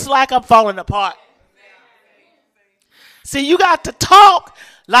it looks like I'm falling apart. See, you got to talk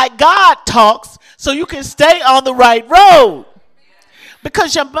like God talks so you can stay on the right road.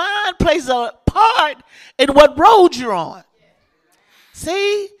 Because your mind plays a part in what road you're on.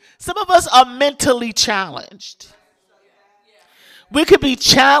 See? Some of us are mentally challenged. We could be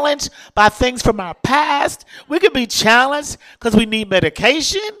challenged by things from our past. We could be challenged because we need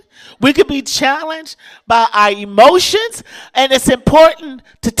medication. We could be challenged by our emotions. And it's important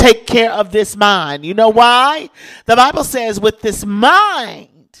to take care of this mind. You know why? The Bible says with this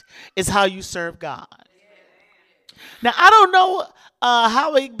mind is how you serve God. Now, I don't know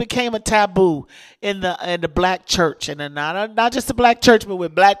how it became a taboo in the black church, and not just the black church, but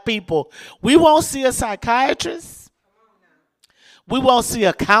with black people. We won't see a psychiatrist. We won't see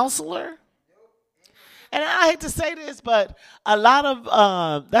a counselor. And I hate to say this, but a lot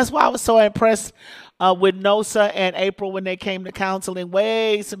of that's why I was so impressed with Nosa and April when they came to counseling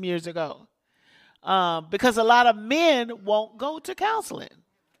way some years ago, because a lot of men won't go to counseling.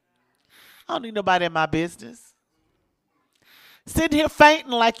 I don't need nobody in my business. Sitting here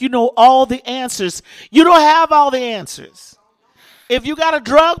fainting like you know all the answers. You don't have all the answers. If you got a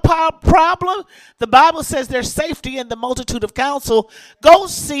drug problem, the Bible says there's safety in the multitude of counsel. Go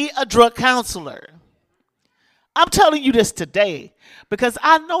see a drug counselor. I'm telling you this today because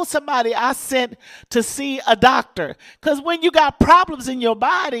I know somebody I sent to see a doctor. Because when you got problems in your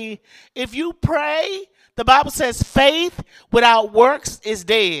body, if you pray, the Bible says faith without works is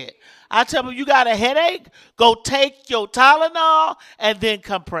dead. I tell them, you got a headache, go take your Tylenol and then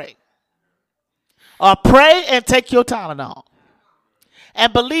come pray. Or pray and take your Tylenol.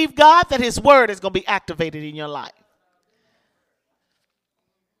 And believe God that his word is going to be activated in your life.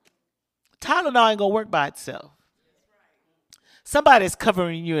 Tylenol ain't going to work by itself. Somebody's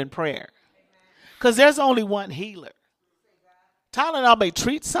covering you in prayer. Because there's only one healer. Tylenol may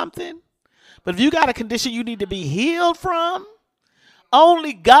treat something, but if you got a condition you need to be healed from,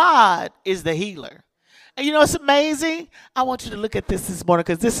 only God is the healer. And you know, it's amazing. I want you to look at this morning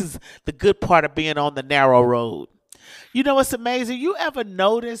because this is the good part of being on the narrow road. You know what's amazing? You ever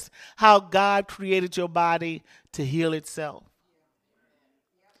notice how God created your body to heal itself?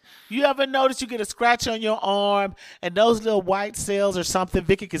 You ever notice you get a scratch on your arm and those little white cells or something,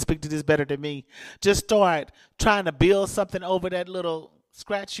 Vicky can speak to this better than me, just start trying to build something over that little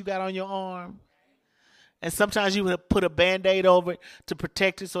scratch you got on your arm? And sometimes you would put a Band-Aid over it to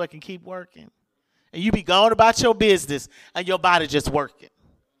protect it so it can keep working. And you be going about your business and your body just working,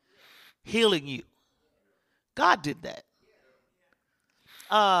 healing you. God did that.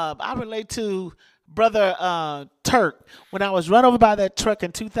 I relate to Brother Turk. When I was run over by that truck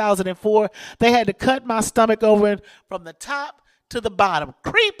in 2004, they had to cut my stomach over from the top to the bottom.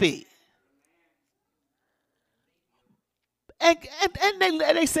 Creepy. And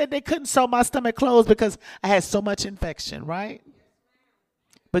they said they couldn't sew my stomach closed because I had so much infection, right?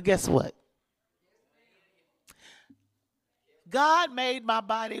 But guess what? God made my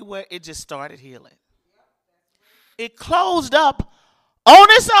body where it just started healing. It closed up on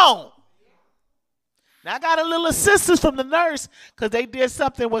its own. Now, I got a little assistance from the nurse because they did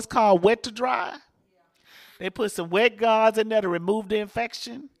something what's called wet to dry. They put some wet gauze in there to remove the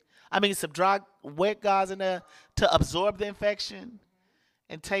infection. Some dry wet gauze in there to absorb the infection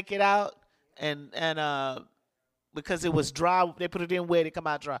and take it out. And because it was dry, they put it in wet, it come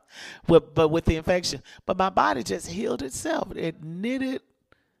out dry. But with the infection. But my body just healed itself. It knitted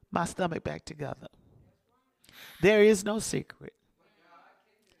my stomach back together. There is no secret.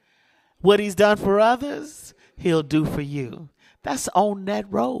 What he's done for others, he'll do for you. That's on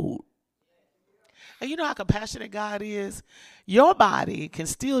that road. And you know how compassionate God is? Your body can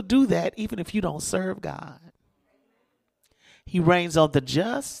still do that even if you don't serve God. He reigns on the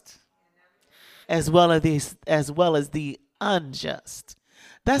just as well as the unjust.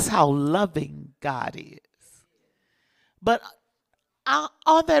 That's how loving God is. But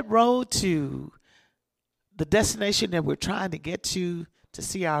on that road to the destination that we're trying to get to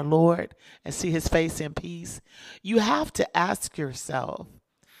see our Lord and see his face in peace, you have to ask yourself,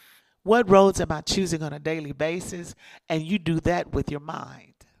 what roads am I choosing on a daily basis? And you do that with your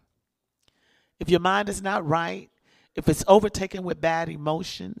mind. If your mind is not right, if it's overtaken with bad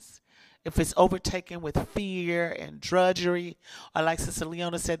emotions, if it's overtaken with fear and drudgery, or like Sister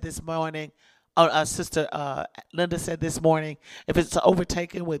Leona said this morning, or Sister Linda said this morning, if it's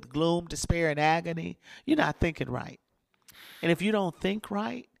overtaken with gloom, despair, and agony, you're not thinking right. And if you don't think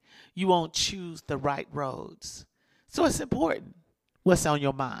right, you won't choose the right roads. So it's important what's on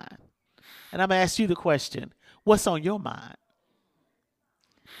your mind. And I'm going to ask you the question, what's on your mind?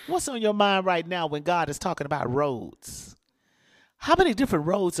 What's on your mind right now when God is talking about roads? How many different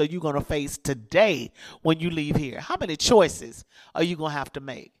roads are you going to face today when you leave here? How many choices are you going to have to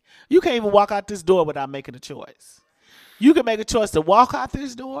make? You can't even walk out this door without making a choice. You can make a choice to walk out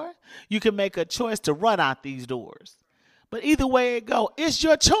this door. You can make a choice to run out these doors. But either way it go, it's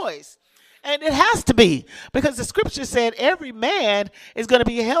your choice. And it has to be, because the scripture said every man is going to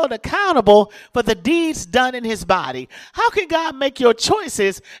be held accountable for the deeds done in his body. How can God make your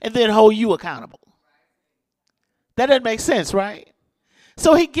choices and then hold you accountable? That doesn't make sense, right?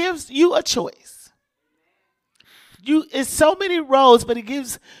 So he gives you a choice. It's so many roads, but he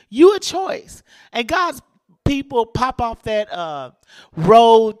gives you a choice. And God's people pop off that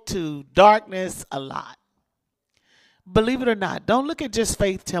road to darkness a lot. Believe it or not, don't look at just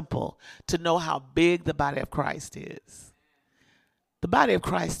Faith Temple to know how big the body of Christ is. The body of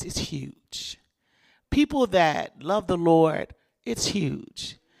Christ is huge. People that love the Lord, it's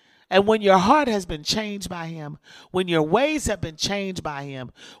huge. And when your heart has been changed by him, when your ways have been changed by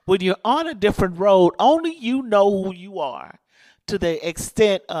him, when you're on a different road, only you know who you are to the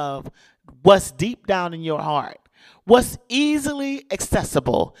extent of what's deep down in your heart, what's easily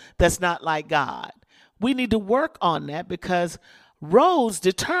accessible that's not like God. We need to work on that because roads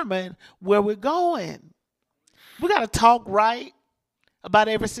determine where we're going. We got to talk right about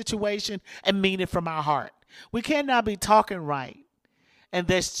every situation and mean it from our heart. We cannot be talking right and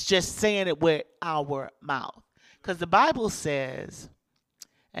that's just saying it with our mouth. Because the Bible says,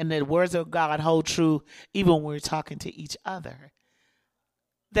 and the words of God hold true even when we're talking to each other,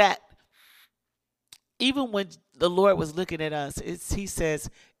 that even when the Lord was looking at us, he says,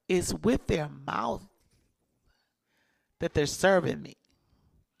 it's with their mouth that they're serving me,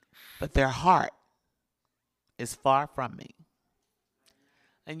 but their heart is far from me.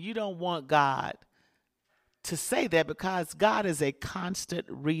 And you don't want God to say that because God is a constant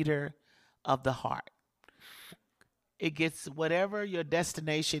reader of the heart. it gets whatever your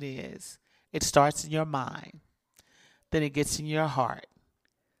destination is. It starts in your mind. Then it gets in your heart.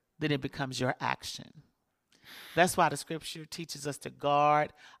 Then it becomes your action. That's why the scripture teaches us to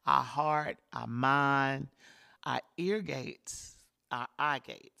guard our heart, our mind, our ear gates, our eye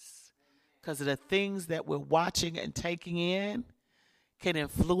gates. Because of the things that we're watching and taking in can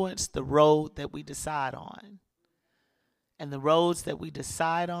influence the road that we decide on. And the roads that we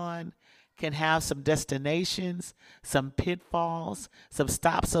decide on can have some destinations, some pitfalls, some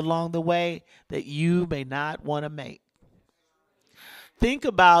stops along the way that you may not want to make. Think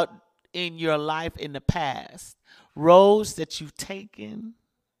about in your life in the past, roads that you've taken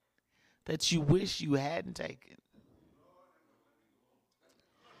that you wish you hadn't taken.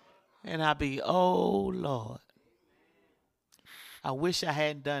 And I'll be, oh, Lord, I wish I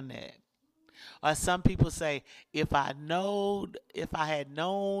hadn't done that. Or some people say, if I had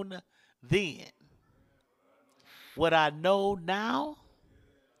known then what I know now,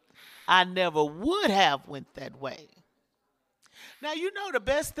 I never would have went that way. Now, you know the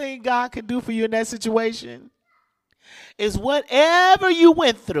best thing God can do for you in that situation is whatever you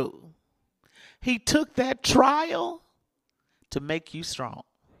went through, he took that trial to make you strong.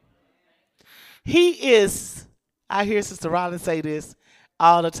 He is, I hear Sister Rollins say this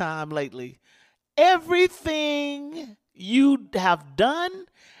all the time lately, everything you have done,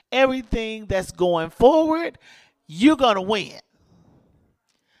 everything that's going forward, you're going to win.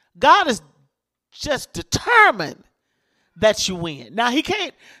 God is just determined that you win. Now, he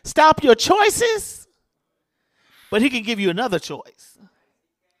can't stop your choices, but he can give you another choice.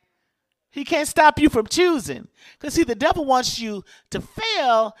 He can't stop you from choosing. Because, see, the devil wants you to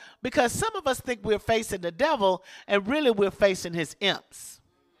fail because some of us think we're facing the devil and really we're facing his imps.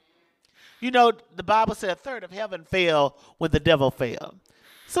 You know, the Bible said a third of heaven fell when the devil fell.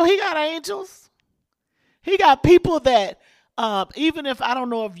 So he got angels. He got people that, even if I don't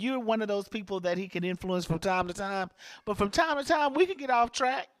know if you're one of those people that he can influence from time to time, but from time to time we can get off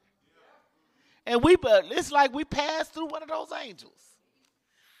track. And it's like we pass through one of those angels.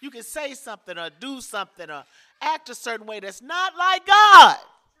 You can say something or do something or act a certain way that's not like God.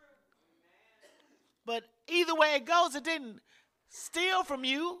 But either way it goes, it didn't steal from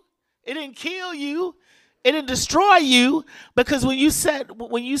you. It didn't kill you. It didn't destroy you. Because when you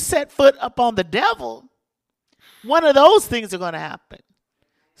set foot up on the devil, one of those things are going to happen.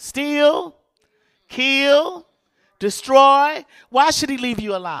 Steal, kill, destroy. Why should he leave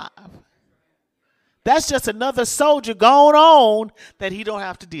you alive? That's just another soldier going on that he don't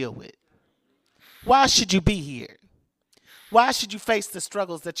have to deal with. Why should you be here? Why should you face the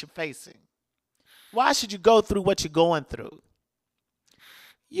struggles that you're facing? Why should you go through what you're going through?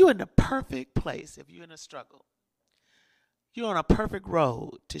 You're in the perfect place if you're in a struggle. You're on a perfect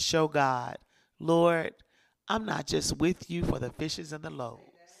road to show God, Lord, I'm not just with you for the fishes and the loaves.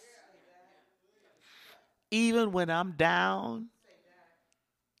 Even when I'm down,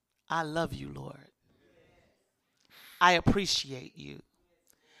 I love you, Lord. I appreciate you.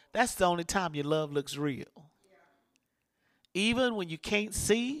 That's the only time your love looks real. Even when you can't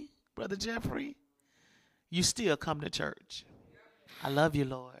see, Brother Jeffrey, you still come to church. I love you,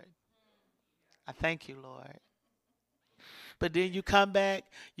 Lord. I thank you, Lord. But then you come back,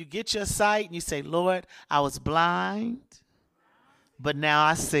 you get your sight, and you say, Lord, I was blind, but now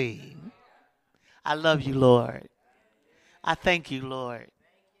I see. I love you, Lord. I thank you, Lord.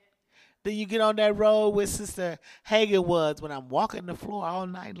 Then you get on that road with Sister Hagen was when I'm walking the floor all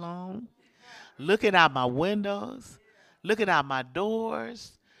night long, looking out my windows, looking out my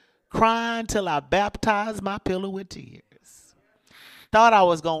doors, crying till I baptized my pillow with tears. Thought I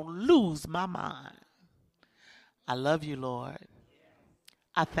was going to lose my mind. I love you, Lord.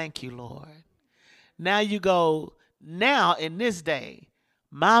 I thank you, Lord. Now you go, now in this day,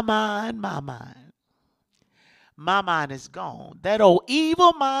 my mind, my mind. My mind is gone. That old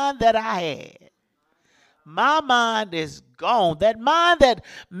evil mind that I had. My mind is gone. That mind that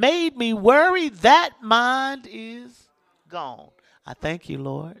made me worry, that mind is gone. I thank you,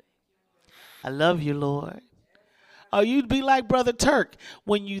 Lord. I love you, Lord. Or you'd be like Brother Turk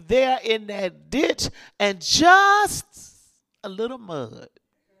when you there in that ditch and just a little mud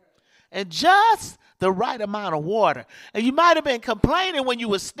and just the right amount of water. And you might have been complaining when you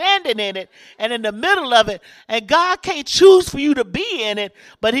were standing in it and in the middle of it, and God can't choose for you to be in it,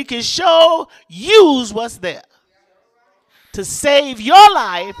 but he can use what's there to save your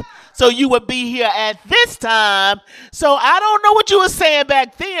life so you would be here at this time. So I don't know what you were saying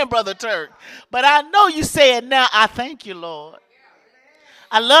back then, Brother Turk, but I know you say it now. I thank you, Lord.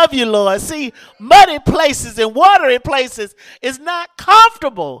 I love you, Lord. See, muddy places and watery places is not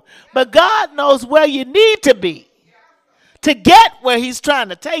comfortable, but God knows where you need to be. to get where he's trying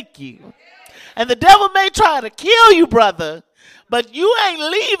to take you. And the devil may try to kill you, brother, but you ain't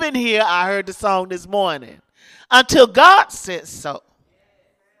leaving here, I heard the song this morning, until God says so.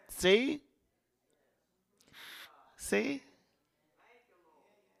 See? See?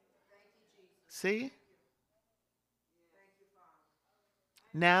 See?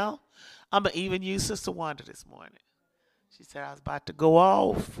 Now, I'm going to even use Sister Wanda this morning. She said, I was about to go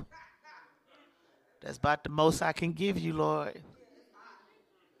off. That's about the most I can give you, Lord.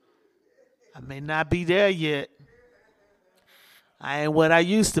 I may not be there yet. I ain't what I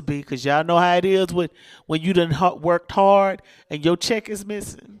used to be, because y'all know how it is when you done worked hard and your check is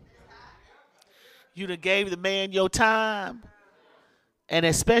missing. You done gave the man your time. And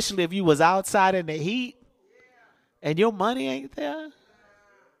especially if you was outside in the heat and your money ain't there.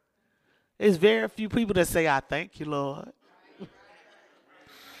 There's very few people that say, I thank you, Lord.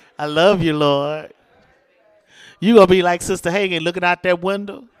 I love you, Lord. You going to be like Sister Hagen looking out that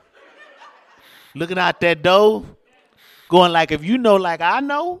window, looking out that door, going like, if you know like I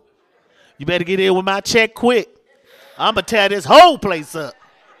know, you better get in with my check quick. I'm going to tear this whole place up.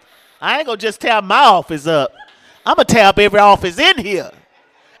 I ain't going to just tear my office up. I'm going to tear up every office in here.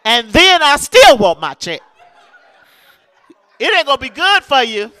 And then I still want my check. It ain't going to be good for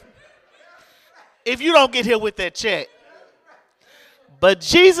you if you don't get here with that check. But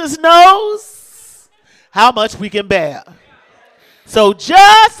Jesus knows how much we can bear. So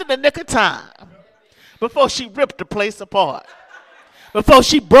just in the nick of time, before she ripped the place apart, before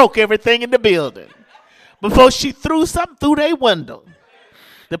she broke everything in the building, before she threw something through their window,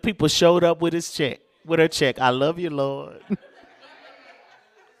 the people showed up with her check. I love you, Lord.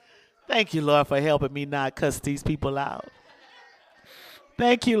 Thank you, Lord, for helping me not cuss these people out.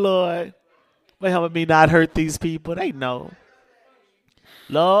 Thank you, Lord, for helping me not hurt these people. They know.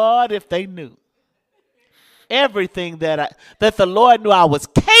 Lord, if they knew everything that the Lord knew I was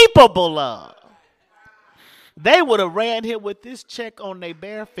capable of, they would have ran here with this check on their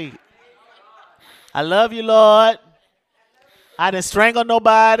bare feet. I love you, Lord. I didn't strangle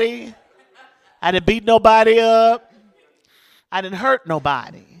nobody. I didn't beat nobody up. I didn't hurt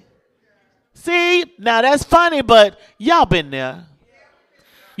nobody. See, now that's funny, but y'all been there.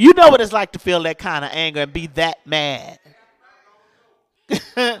 You know what it's like to feel that kind of anger and be that mad.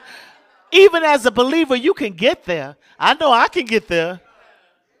 Even as a believer, you can get there. I know I can get there.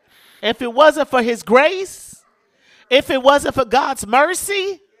 If it wasn't for his grace, if it wasn't for God's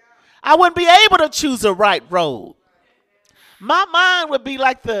mercy, I wouldn't be able to choose a right road. My mind would be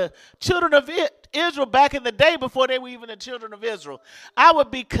like the children of Israel back in the day before they were even the children of Israel. I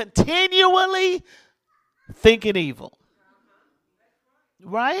would be continually thinking evil.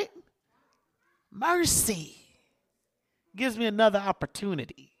 Right? Mercy gives me another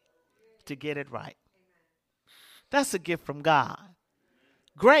opportunity to get it right. That's a gift from God.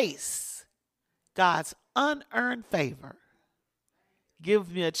 Grace, God's unearned favor, gives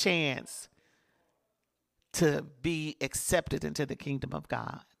me a chance to be accepted into the kingdom of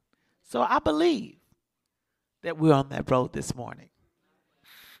God. So I believe that we're on that road this morning.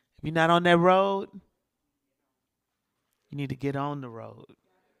 If you're not on that road, you need to get on the road.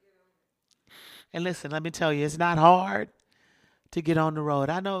 And listen, let me tell you, it's not hard to get on the road.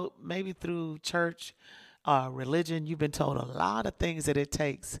 I know maybe through church or religion, you've been told a lot of things that it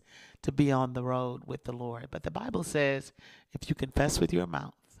takes to be on the road with the Lord. But the Bible says, if you confess with your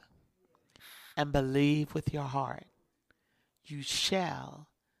mouth and believe with your heart, you shall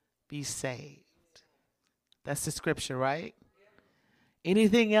be saved. That's the scripture, right?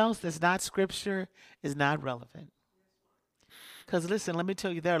 Anything else that's not scripture is not relevant. Because listen, let me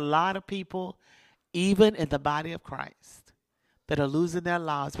tell you, there are a lot of people, even in the body of Christ, that are losing their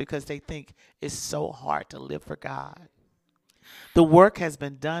lives because they think it's so hard to live for God. The work has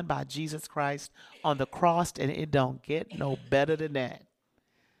been done by Jesus Christ on the cross, and it don't get no better than that.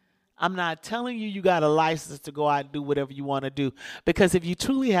 I'm not telling you you got a license to go out and do whatever you want to do. Because if you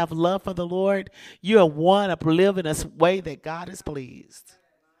truly have love for the Lord, you'll want to live in a way that God is pleased.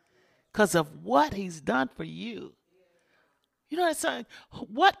 Because of what he's done for you. You know what I'm saying?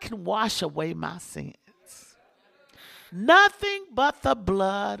 What can wash away my sins? Nothing but the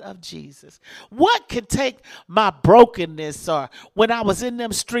blood of Jesus. What can take my brokenness, or when I was in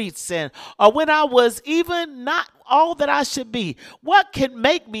them streets, or when I was even not all that I should be? What can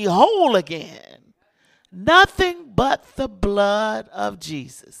make me whole again? Nothing but the blood of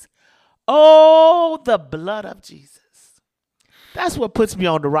Jesus. Oh, the blood of Jesus. That's what puts me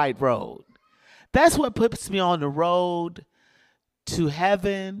on the right road. That's what puts me on the road to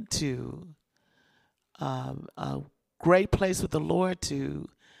heaven, to a great place with the Lord, to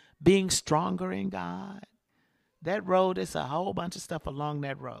being stronger in God, That road is a whole bunch of stuff along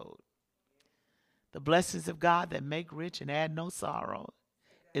that road. The blessings of God that make rich and add no sorrow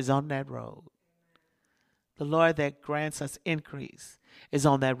is on that road. The Lord that grants us increase is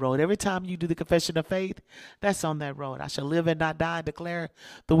on that road. Every time you do the confession of faith, that's on that road. I shall live and not die and declare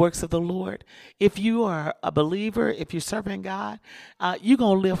the works of the Lord. If you are a believer, if you're serving God, you're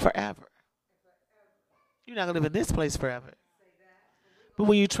going to live forever. You're not going to live in this place forever. But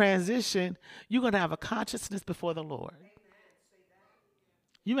when you transition, you're going to have a consciousness before the Lord.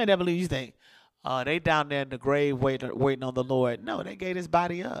 You may never believe, you think, oh, they down there in the grave waiting on the Lord. No, they gave his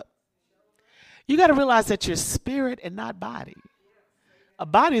body up. You got to realize that you're spirit and not body. A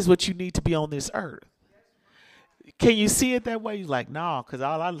body is what you need to be on this earth. Can you see it that way? You're like, no, because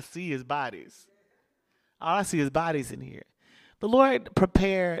all I see is bodies. All I see is bodies in here. The Lord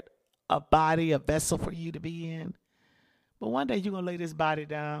prepared a body, a vessel for you to be in. But one day you're going to lay this body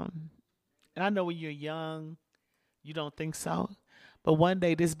down. And I know when you're young, you don't think so. But one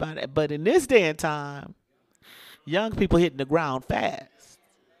day this body, but in this day and time, young people hitting the ground fast.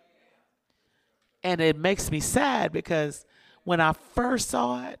 And it makes me sad because when I first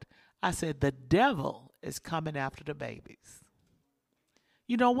saw it, I said, the devil is coming after the babies.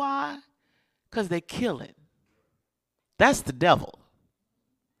 You know why? Because they're killing. That's the devil.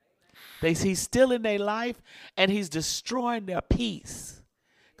 He's stealing their life and he's destroying their peace.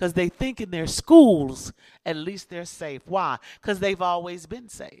 Because they think in their schools, at least they're safe. Why? Because they've always been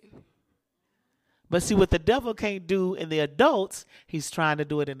safe. But see, what the devil can't do in the adults, he's trying to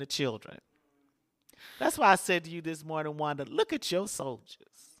do it in the children. That's why I said to you this morning, Wanda, look at your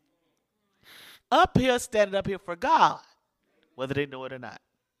soldiers. Up here, standing up here for God, whether they know it or not.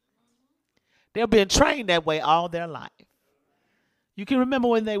 They've been trained that way all their life. You can remember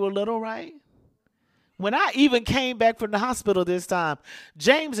when they were little, right? When I even came back from the hospital this time,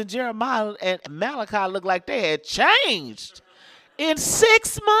 James and Jeremiah and Malachi looked like they had changed in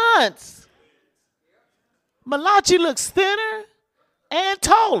 6 months. Malachi looks thinner and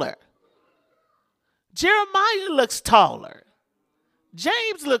taller. Jeremiah looks taller.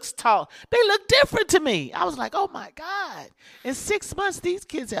 James looks tall. They look different to me. I was like, oh my God. In 6 months, these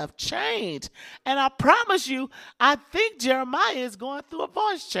kids have changed. And I promise you, I think Jeremiah is going through a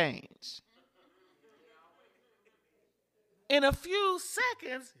voice change. In a few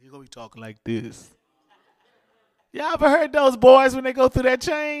seconds, he's going to be talking like this. Y'all ever heard those boys when they go through that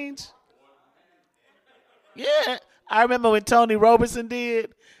change? Yeah. I remember when Tony Robertson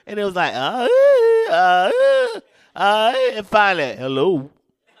did, and it was like, and finally, hello.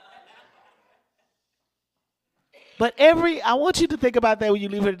 But I want you to think about that when you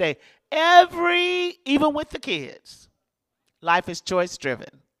leave here today. Even with the kids, life is choice driven.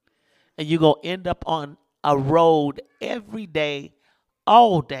 And you're going to end up on a road every day,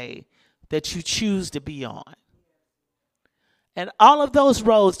 all day, that you choose to be on. And all of those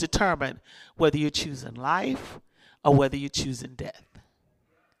roads determine whether you're choosing life or whether you're choosing death.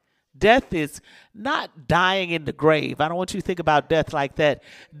 Death is not dying in the grave. I don't want you to think about death like that.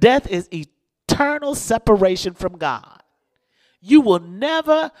 Death is eternal separation from God. You will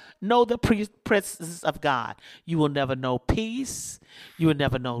never know the presence of God. You will never know peace. You will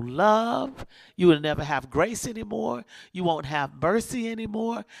never know love. You will never have grace anymore. You won't have mercy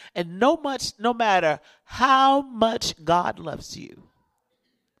anymore. And no matter how much God loves you,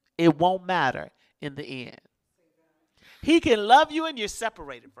 it won't matter in the end. He can love you and you're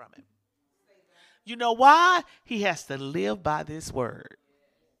separated from him. You know why? He has to live by this word.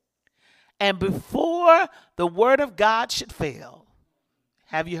 And before the word of God should fail,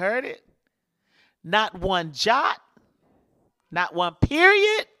 have you heard it? Not one jot, not one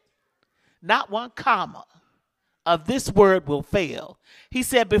period, not one comma of this word will fail. He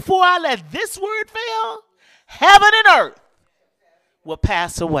said, before I let this word fail, heaven and earth will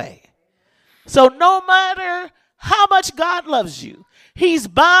pass away. So no matter how much God loves you, he's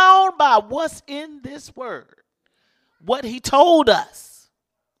bound by what's in this word, what he told us.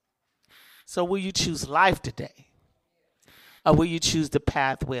 So will you choose life today? Or will you choose the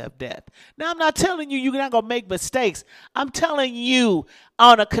pathway of death? Now, I'm not telling you you're not going to make mistakes. I'm telling you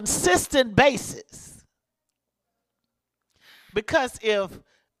on a consistent basis. Because if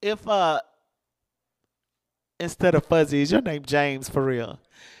instead of Fuzzy, is your name James for real?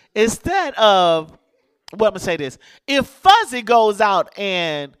 Instead of, well, I'm going to say this. If Fuzzy goes out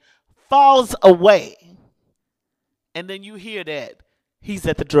and falls away, and then you hear that he's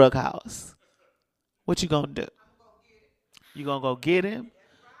at the drug house, what you going to do? You going to go get him?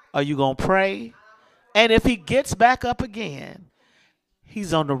 Or you going to pray? And if he gets back up again,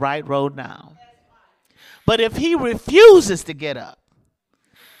 he's on the right road now. But if he refuses to get up,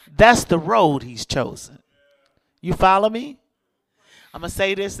 that's the road he's chosen. You follow me? I'm going to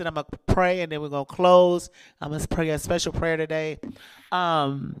say this and I'm going to pray and then we're going to close. I'm going to pray a special prayer today.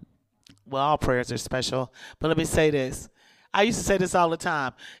 Well, all prayers are special, but let me say this. I used to say this all the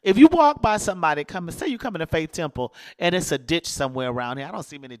time. If you walk by somebody, say you come in a Faith Temple and it's a ditch somewhere around here. I don't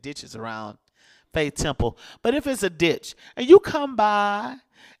see many ditches around Faith Temple. But if it's a ditch and you come by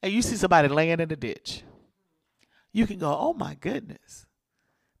and you see somebody laying in the ditch, you can go, oh my goodness,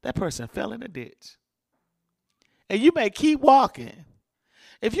 that person fell in the ditch. And you may keep walking.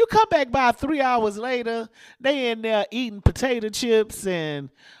 If you come back by 3 hours later, they in there eating potato chips and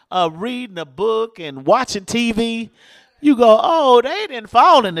reading a book and watching TV, you go, oh, they didn't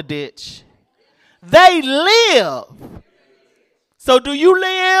fall in the ditch. They live. So do you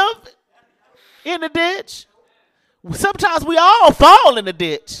live in the ditch? Sometimes we all fall in the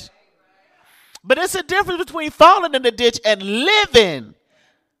ditch. But it's a difference between falling in the ditch and living.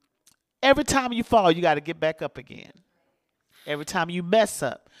 Every time you fall, you got to get back up again. Every time you mess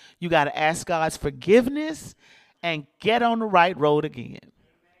up, you got to ask God's forgiveness and get on the right road again.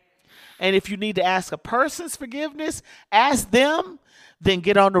 And if you need to ask a person's forgiveness, ask them, then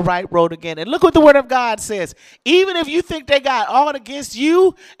get on the right road again. And look what the Word of God says. Even if you think they got aught against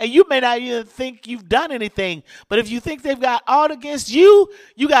you, and you may not even think you've done anything, but if you think they've got aught against you,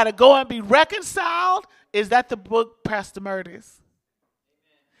 you got to go and be reconciled. Is that the book, Pastor Murders?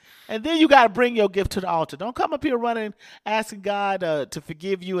 And then you got to bring your gift to the altar. Don't come up here running, asking God to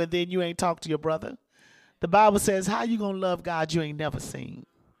forgive you, and then you ain't talk to your brother. The Bible says, how you going to love God you ain't never seen?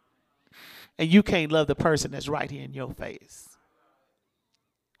 And you can't love the person that's right here in your face.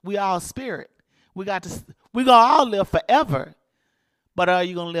 We all spirit. We're going to all live forever. But are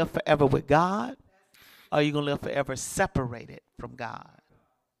you going to live forever with God? Or are you going to live forever separated from God?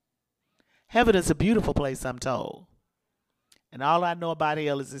 Heaven is a beautiful place, I'm told. And all I know about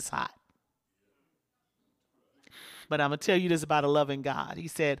hell is it's hot. But I'm going to tell you this about a loving God. He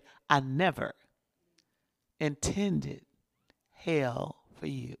said, I never intended hell for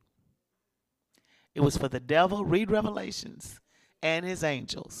you. It was for the devil, read Revelations, and his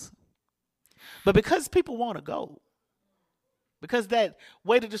angels. But because people want to go, because that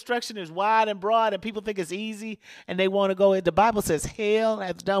way to destruction is wide and broad and people think it's easy and they want to go, the Bible says hell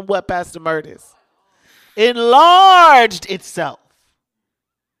has done what, Pastor Murders? Enlarged itself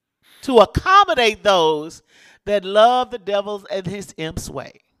to accommodate those that love the devil and his imp's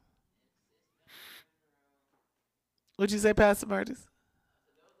way. What'd you say, Pastor Murders?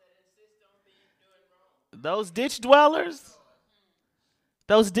 Those ditch dwellers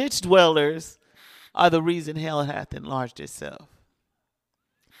are the reason hell hath enlarged itself.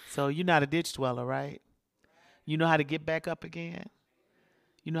 So you're not a ditch dweller, right? You know how to get back up again.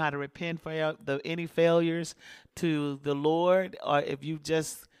 You know how to repent for any failures to the Lord, or if you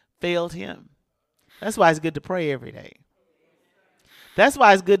just failed him. That's why it's good to pray every day. That's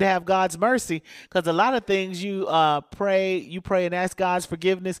why it's good to have God's mercy, because a lot of things you pray and ask God's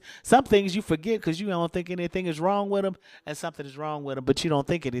forgiveness. Some things you forget because you don't think anything is wrong with them, and something is wrong with them, but you don't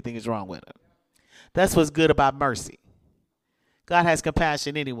think anything is wrong with them. That's what's good about mercy. God has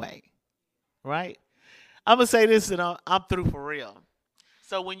compassion anyway, right? I'm going to say this, and I'm through for real.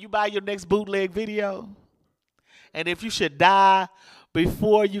 So when you buy your next bootleg video, and if you should die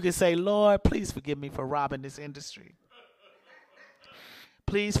before you can say, Lord, please forgive me for robbing this industry.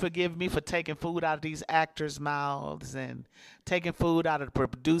 Please forgive me for taking food out of these actors' mouths and taking food out of the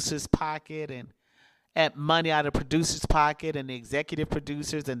producer's pocket and money out of the producer's pocket and the executive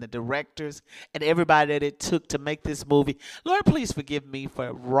producers and the directors and everybody that it took to make this movie. Lord, please forgive me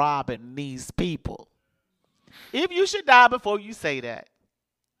for robbing these people. If you should die before you say that,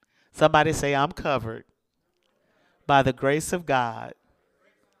 somebody say, I'm covered. By the grace of God,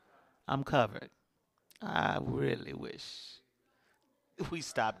 I'm covered. I really wish we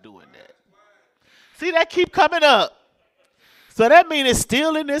stopped doing that. See, that keep coming up. So that means it's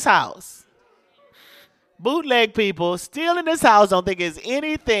still in this house. Bootleg people still in this house don't think there's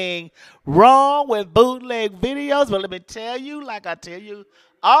anything wrong with bootleg videos. But let me tell you, like I tell you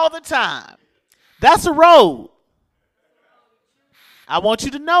all the time, that's a road. I want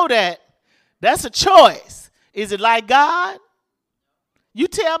you to know that. That's a choice. Is it like God? You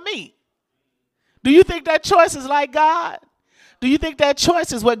tell me. Do you think that choice is like God? Do you think that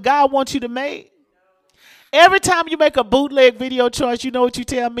choice is what God wants you to make? Every time you make a bootleg video choice, you know what you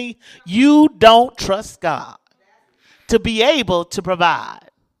tell me? You don't trust God to be able to provide.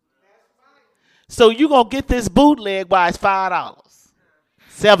 So you're going to get this bootleg by it's $5,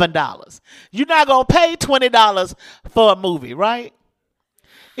 $7. You're not going to pay $20 for a movie, right?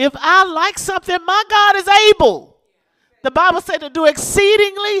 If I like something, my God is able The Bible said to do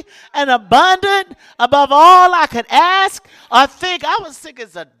exceedingly and abundant above all I could ask or think. I was sick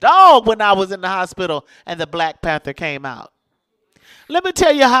as a dog when I was in the hospital and the Black Panther came out. Let me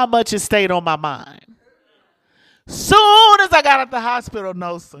tell you how much it stayed on my mind. Soon as I got out the hospital,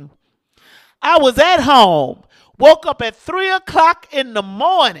 I was at home, woke up at 3 o'clock in the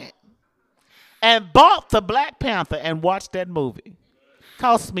morning and bought the Black Panther and watched that movie.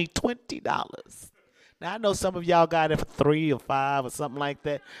 Cost me $20. Now, I know some of y'all got it for 3 or 5 or something like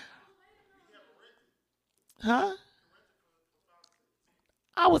that. Huh?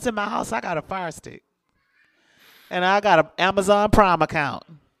 I was in my house. I got a Fire Stick. And I got an Amazon Prime account.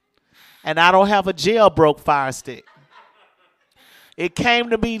 And I don't have a jailbroke Fire Stick. It came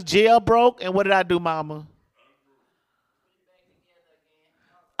to me jailbroke, and what did I do, Mama?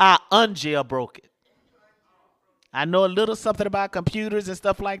 I unjailbroke it. I know a little something about computers and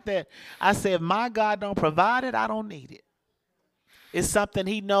stuff like that. I said, if my God don't provide it, I don't need it. It's something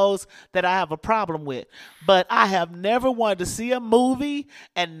he knows that I have a problem with. But I have never wanted to see a movie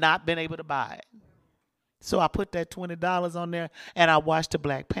and not been able to buy it. So I put that $20 on there, and I watched the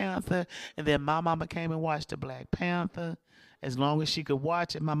Black Panther. And then my mama came and watched the Black Panther. As long as she could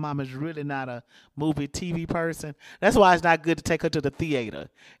watch it. My mama's really not a movie TV person. That's why it's not good to take her to the theater.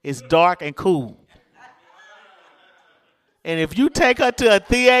 It's dark and cool. And if you take her to a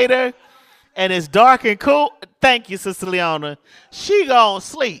theater and it's dark and cool, thank you, Sister Leona, she gonna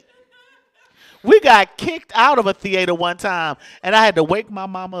sleep. We got kicked out of a theater one time, and I had to wake my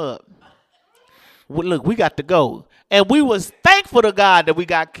mama up. Look, we got to go. And we was thankful to God that we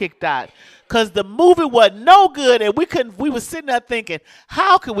got kicked out, because the movie was no good, and we was sitting there thinking,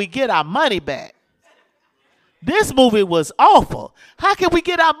 how can we get our money back? This movie was awful. How can we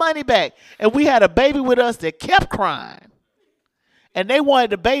get our money back? And we had a baby with us that kept crying. And they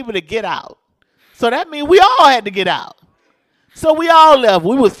wanted the baby to get out. So that means we all had to get out. So we all left.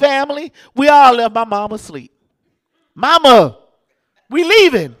 We was family. We all left my mama asleep. Mama, we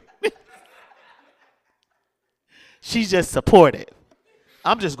leaving. She just supported.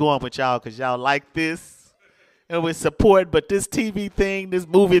 I'm just going with y'all because y'all like this. And we support, but this TV thing, this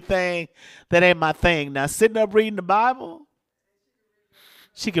movie thing, that ain't my thing. Now, sitting up reading the Bible,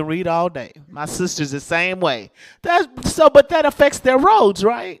 she can read all day. My sister's the same way. But that affects their roads,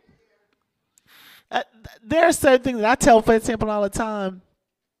 right? There are certain things that I tell Faith Temple all the time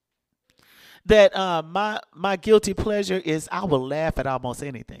that my guilty pleasure is I will laugh at almost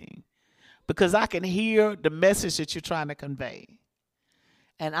anything because I can hear the message that you're trying to convey.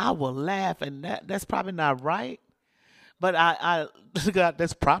 And I will laugh, and that's probably not right. But God,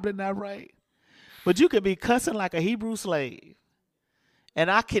 that's probably not right. But you can be cussing like a Hebrew slave.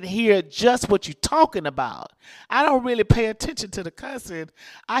 And I can hear just what you're talking about. I don't really pay attention to the cussing.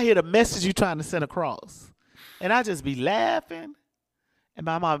 I hear the message you're trying to send across. And I just be laughing. And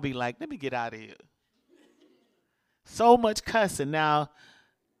my mom be like, let me get out of here. So much cussing. Now,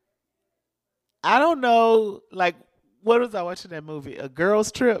 I don't know, like, what was I watching that movie? A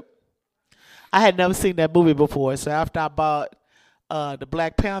Girl's Trip? I had never seen that movie before. So after I bought the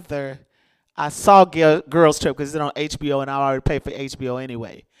Black Panther, I saw Girls Trip because it's on HBO, and I already paid for HBO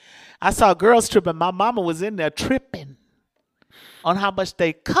anyway. I saw Girls Trip, and my mama was in there tripping on how much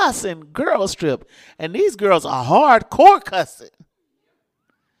they cuss in Girls Trip. And these girls are hardcore cussing.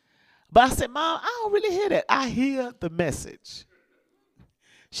 But I said, Mom, I don't really hear that. I hear the message.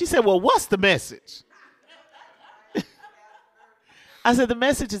 She said, well, what's the message? I said, the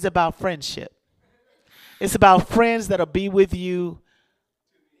message is about friendship. It's about friends that'll be with you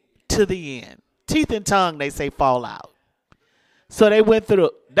to the end. Teeth and tongue, they say, fall out. So they went through,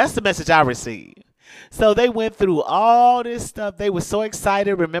 that's the message I received. So they went through all this stuff. They were so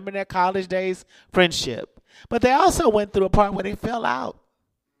excited, remembering their college days, friendship. But they also went through a part where they fell out.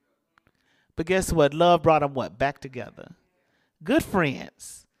 But guess what? Love brought them what? Back together. Good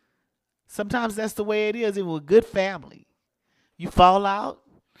friends. Sometimes that's the way it is, even with good family. You fall out,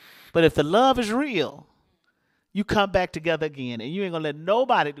 but if the love is real, you come back together again, and you ain't going to let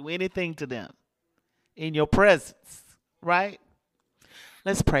nobody do anything to them in your presence, right?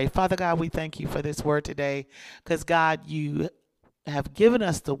 Let's pray. Father God, we thank you for this word today because, God, you have given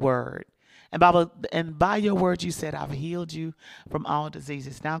us the word. And by your word, you said, I've healed you from all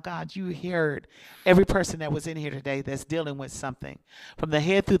diseases. Now, God, you heard every person that was in here today that's dealing with something. From the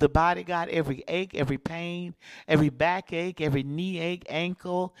head through the body, God, every ache, every pain, every backache, every knee ache,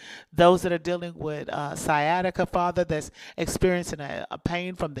 ankle. Those that are dealing with sciatica, Father, that's experiencing a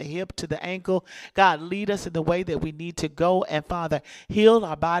pain from the hip to the ankle. God, lead us in the way that we need to go. And, Father, heal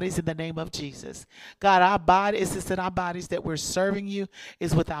our bodies in the name of Jesus. God, our body, it's just in our bodies that we're serving you.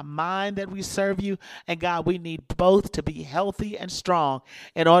 It's with our mind that we we serve you. And God, we need both to be healthy and strong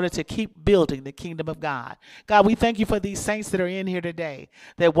in order to keep building the kingdom of God. God, we thank you for these saints that are in here today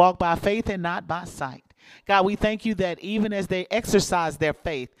that walk by faith and not by sight. God, we thank you that even as they exercise their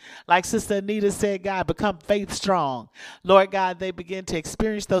faith, like Sister Anita said, God, become faith strong. Lord God, they begin to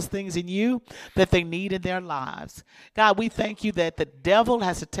experience those things in you that they need in their lives. God, we thank you that the devil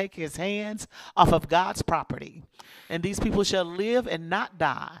has to take his hands off of God's property, and these people shall live and not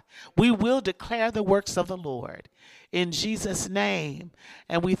die. We will declare the works of the Lord in Jesus' name.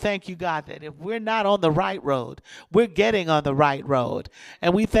 And we thank you, God, that if we're not on the right road, we're getting on the right road.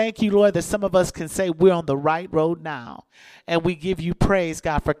 And we thank you, Lord, that some of us can say we're on the right road now. And we give you praise,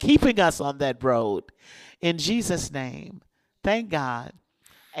 God, for keeping us on that road. In Jesus' name, thank God.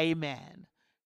 Amen.